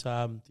by the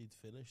time they'd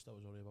finished, I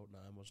was only about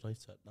 9, wasn't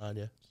I? 9,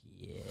 yeah.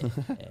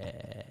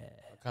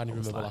 I can't even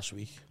remember last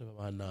week. Never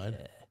mind 9.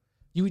 Yeah.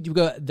 You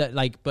go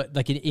that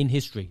but in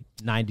history,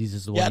 90s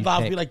is the one. Yeah,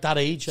 that'd be like that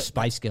age.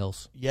 Spice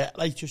Girls. Yeah,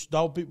 like just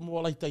now, be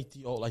more like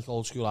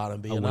old school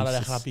R&B, and I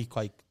reckon I'd be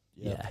quite.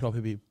 Yeah,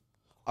 probably be.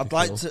 I'd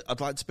like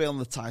to be on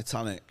the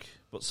Titanic,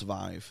 but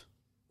survive.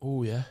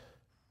 Oh yeah.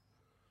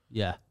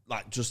 Yeah.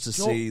 Like just to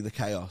see the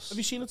chaos. Have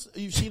you seen it?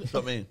 You've seen it.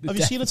 I mean, have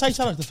you seen the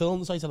Titanic? The film,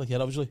 the Titanic. Yeah,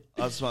 obviously.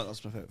 That's my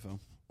favorite film.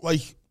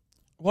 Like,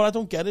 what I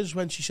don't get is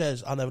when she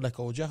says, "I never let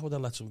go of Jack," but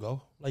then lets him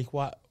go. Like,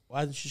 why?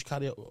 Why didn't she just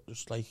carry it?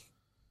 Just like.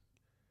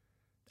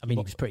 I mean,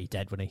 he was pretty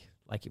dead when he.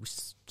 Like, it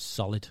was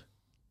solid.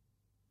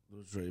 There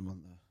was room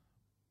on there.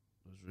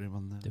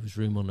 There was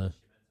room on there.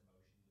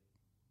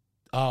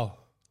 Oh.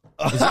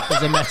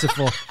 There's a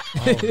metaphor.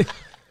 Oh.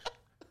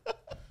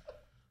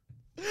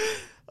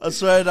 I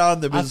swear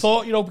down there was... I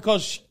thought,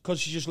 because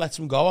she just lets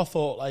him go, I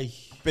thought, like...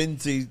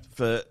 Binti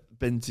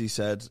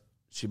said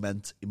she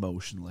meant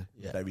emotionally.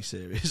 Yeah. Very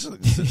serious.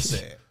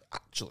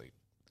 Actually.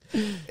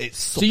 It's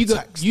so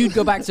you'd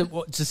go back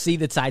to see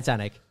the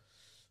Titanic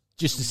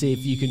just to see if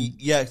you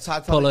can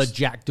pull a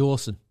Jack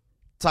Dawson.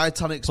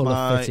 Titanic's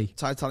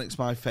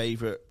my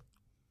favourite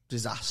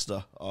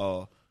disaster.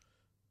 Or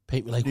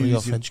paint me like one of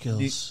your French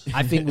girls.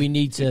 I think we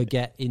need to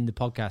get in the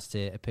podcast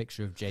here a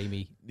picture of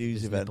Jamie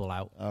news event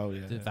out. Oh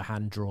yeah, the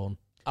hand drawn.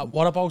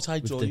 What about I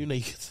draw you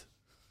naked?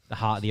 The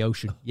heart of the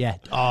ocean. Yeah.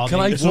 Oh,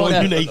 can I draw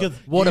you naked?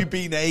 You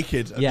be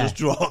naked and just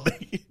draw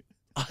me.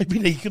 I'd be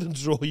naked and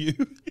draw you.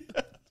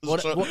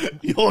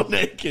 You're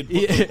naked,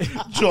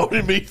 but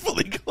drawing me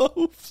fully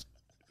clothed.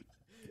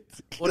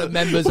 What a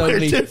members We're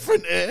only.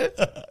 different here.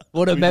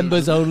 What a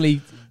members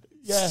only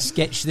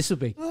sketch this would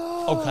be.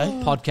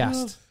 Okay.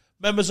 Podcast.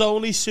 Members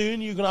only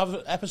soon. You're going to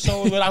have an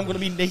episode where I'm going to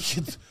be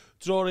naked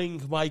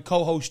drawing my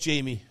co-host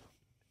Jamie.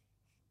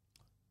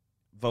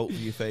 Vote for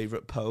your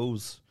favourite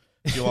pose.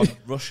 Do you want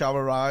Rush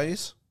Hour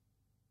Eyes?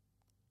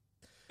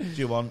 Do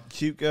you want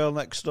Cute Girl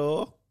Next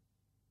Door?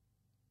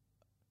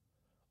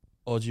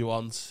 Or do you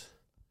want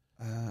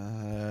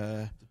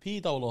Uh, the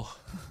pedo look?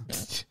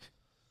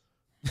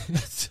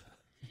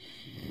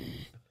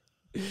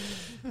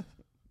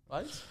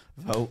 Right?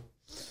 Vote.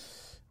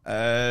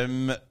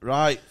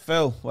 Right,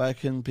 Phil, where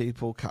can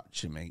people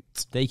catch you,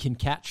 mate? They can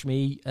catch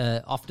me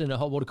often at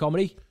Hot Water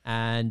Comedy,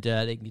 and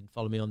they can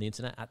follow me on the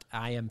internet at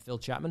I am Phil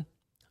Chapman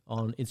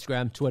on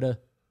Instagram, Twitter,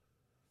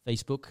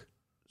 Facebook.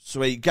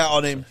 Sweet, get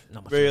on him.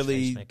 Not much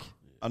Really, on Facebook.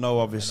 I know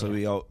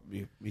obviously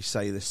we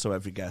say this to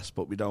every guest,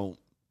 but we don't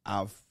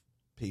have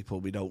people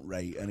we don't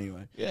rate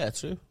anyway. Yeah,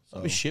 true.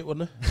 That'd be shit,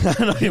 wouldn't it?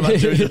 I know you might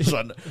do this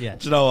one. Yeah.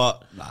 Do you know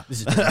what? Nah.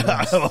 This is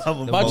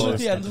Imagine at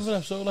the end of an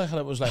episode, like, and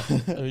it was like,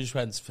 we just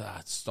went,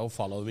 don't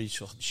follow me,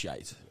 fucking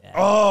shite.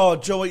 Oh,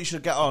 do you know what you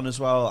should get on as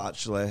well,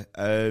 actually?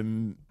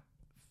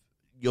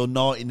 Your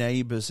Naughty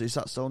Neighbours. Is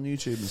that still on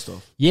YouTube and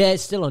stuff? Yeah,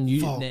 it's still on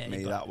YouTube. Fuck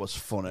me, that was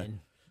funny.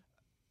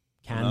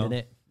 Canned in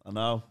it. I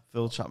know.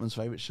 Phil Chapman's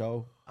favourite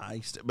show.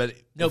 But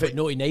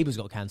Naughty Neighbours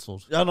got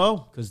cancelled. I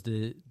know. Because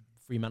the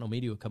Fremantle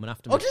Media were coming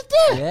after me. Oh, did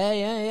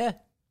they? Yeah.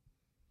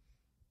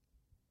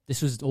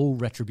 This was all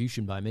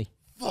retribution by me.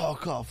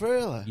 Fuck off,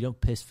 really? You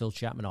don't piss Phil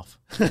Chapman off.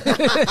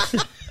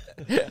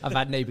 I've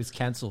had Neighbours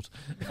cancelled.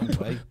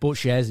 Bought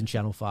shares in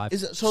Channel 5.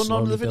 Is it so?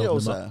 None of the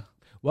videos there.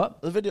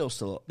 What? The video's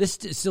still up. There's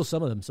still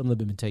some of them. Some of them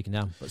have been taken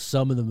down, but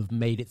some of them have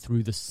made it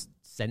through the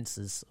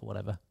censors or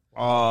whatever.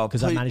 Oh,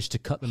 because I managed to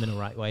cut them in the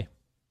right way.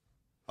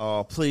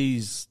 Oh,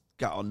 please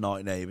get on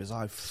Naughty Neighbours.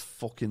 I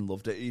fucking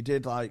loved it. You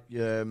did like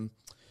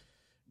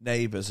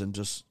Neighbours and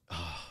just.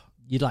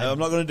 You'd like. I'm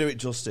not going to do it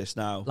justice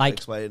now. Like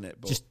explain it,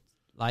 but just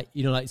like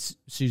like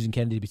Susan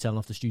Kennedy be telling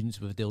off the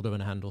students with a dildo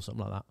in a hand or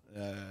something like that.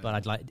 Yeah. But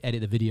I'd like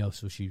edit the video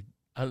so she.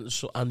 And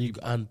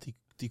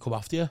they come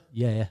after you.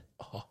 Yeah.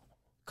 Oh.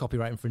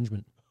 Copyright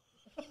infringement.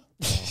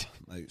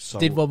 Like, so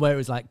Did one where it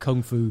was like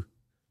kung fu.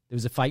 There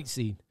was a fight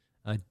scene.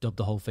 I dubbed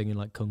the whole thing in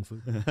like kung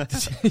fu.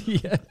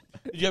 Yeah.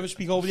 Did you ever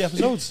speak over the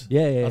episodes?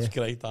 Yeah. That's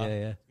great. That. Yeah.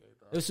 There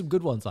was some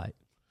good ones like.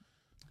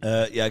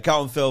 get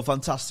on Phil,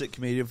 fantastic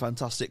comedian,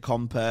 fantastic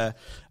compere,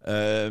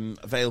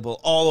 available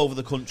all over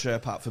the country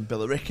apart from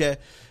Billericay.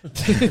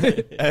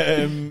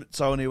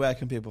 Tony, where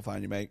can people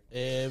find you, mate?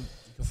 You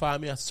can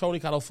find me at Tony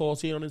Carroll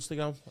 14 on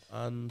Instagram,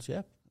 and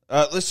yeah.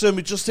 Listen,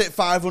 we just hit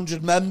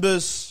 500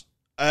 members,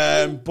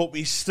 but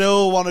we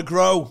still want to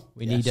grow.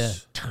 We need a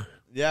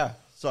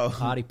so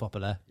party popper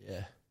there.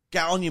 Yeah,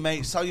 get on your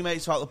mates, tell your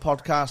mates about the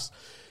podcast,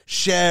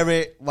 share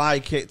it,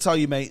 like it, tell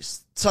your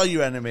mates, tell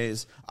your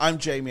enemies. I'm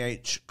Jamie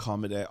H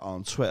Comedy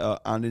on Twitter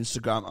and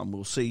Instagram, and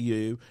we'll see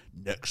you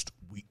next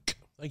week.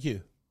 Thank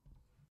you.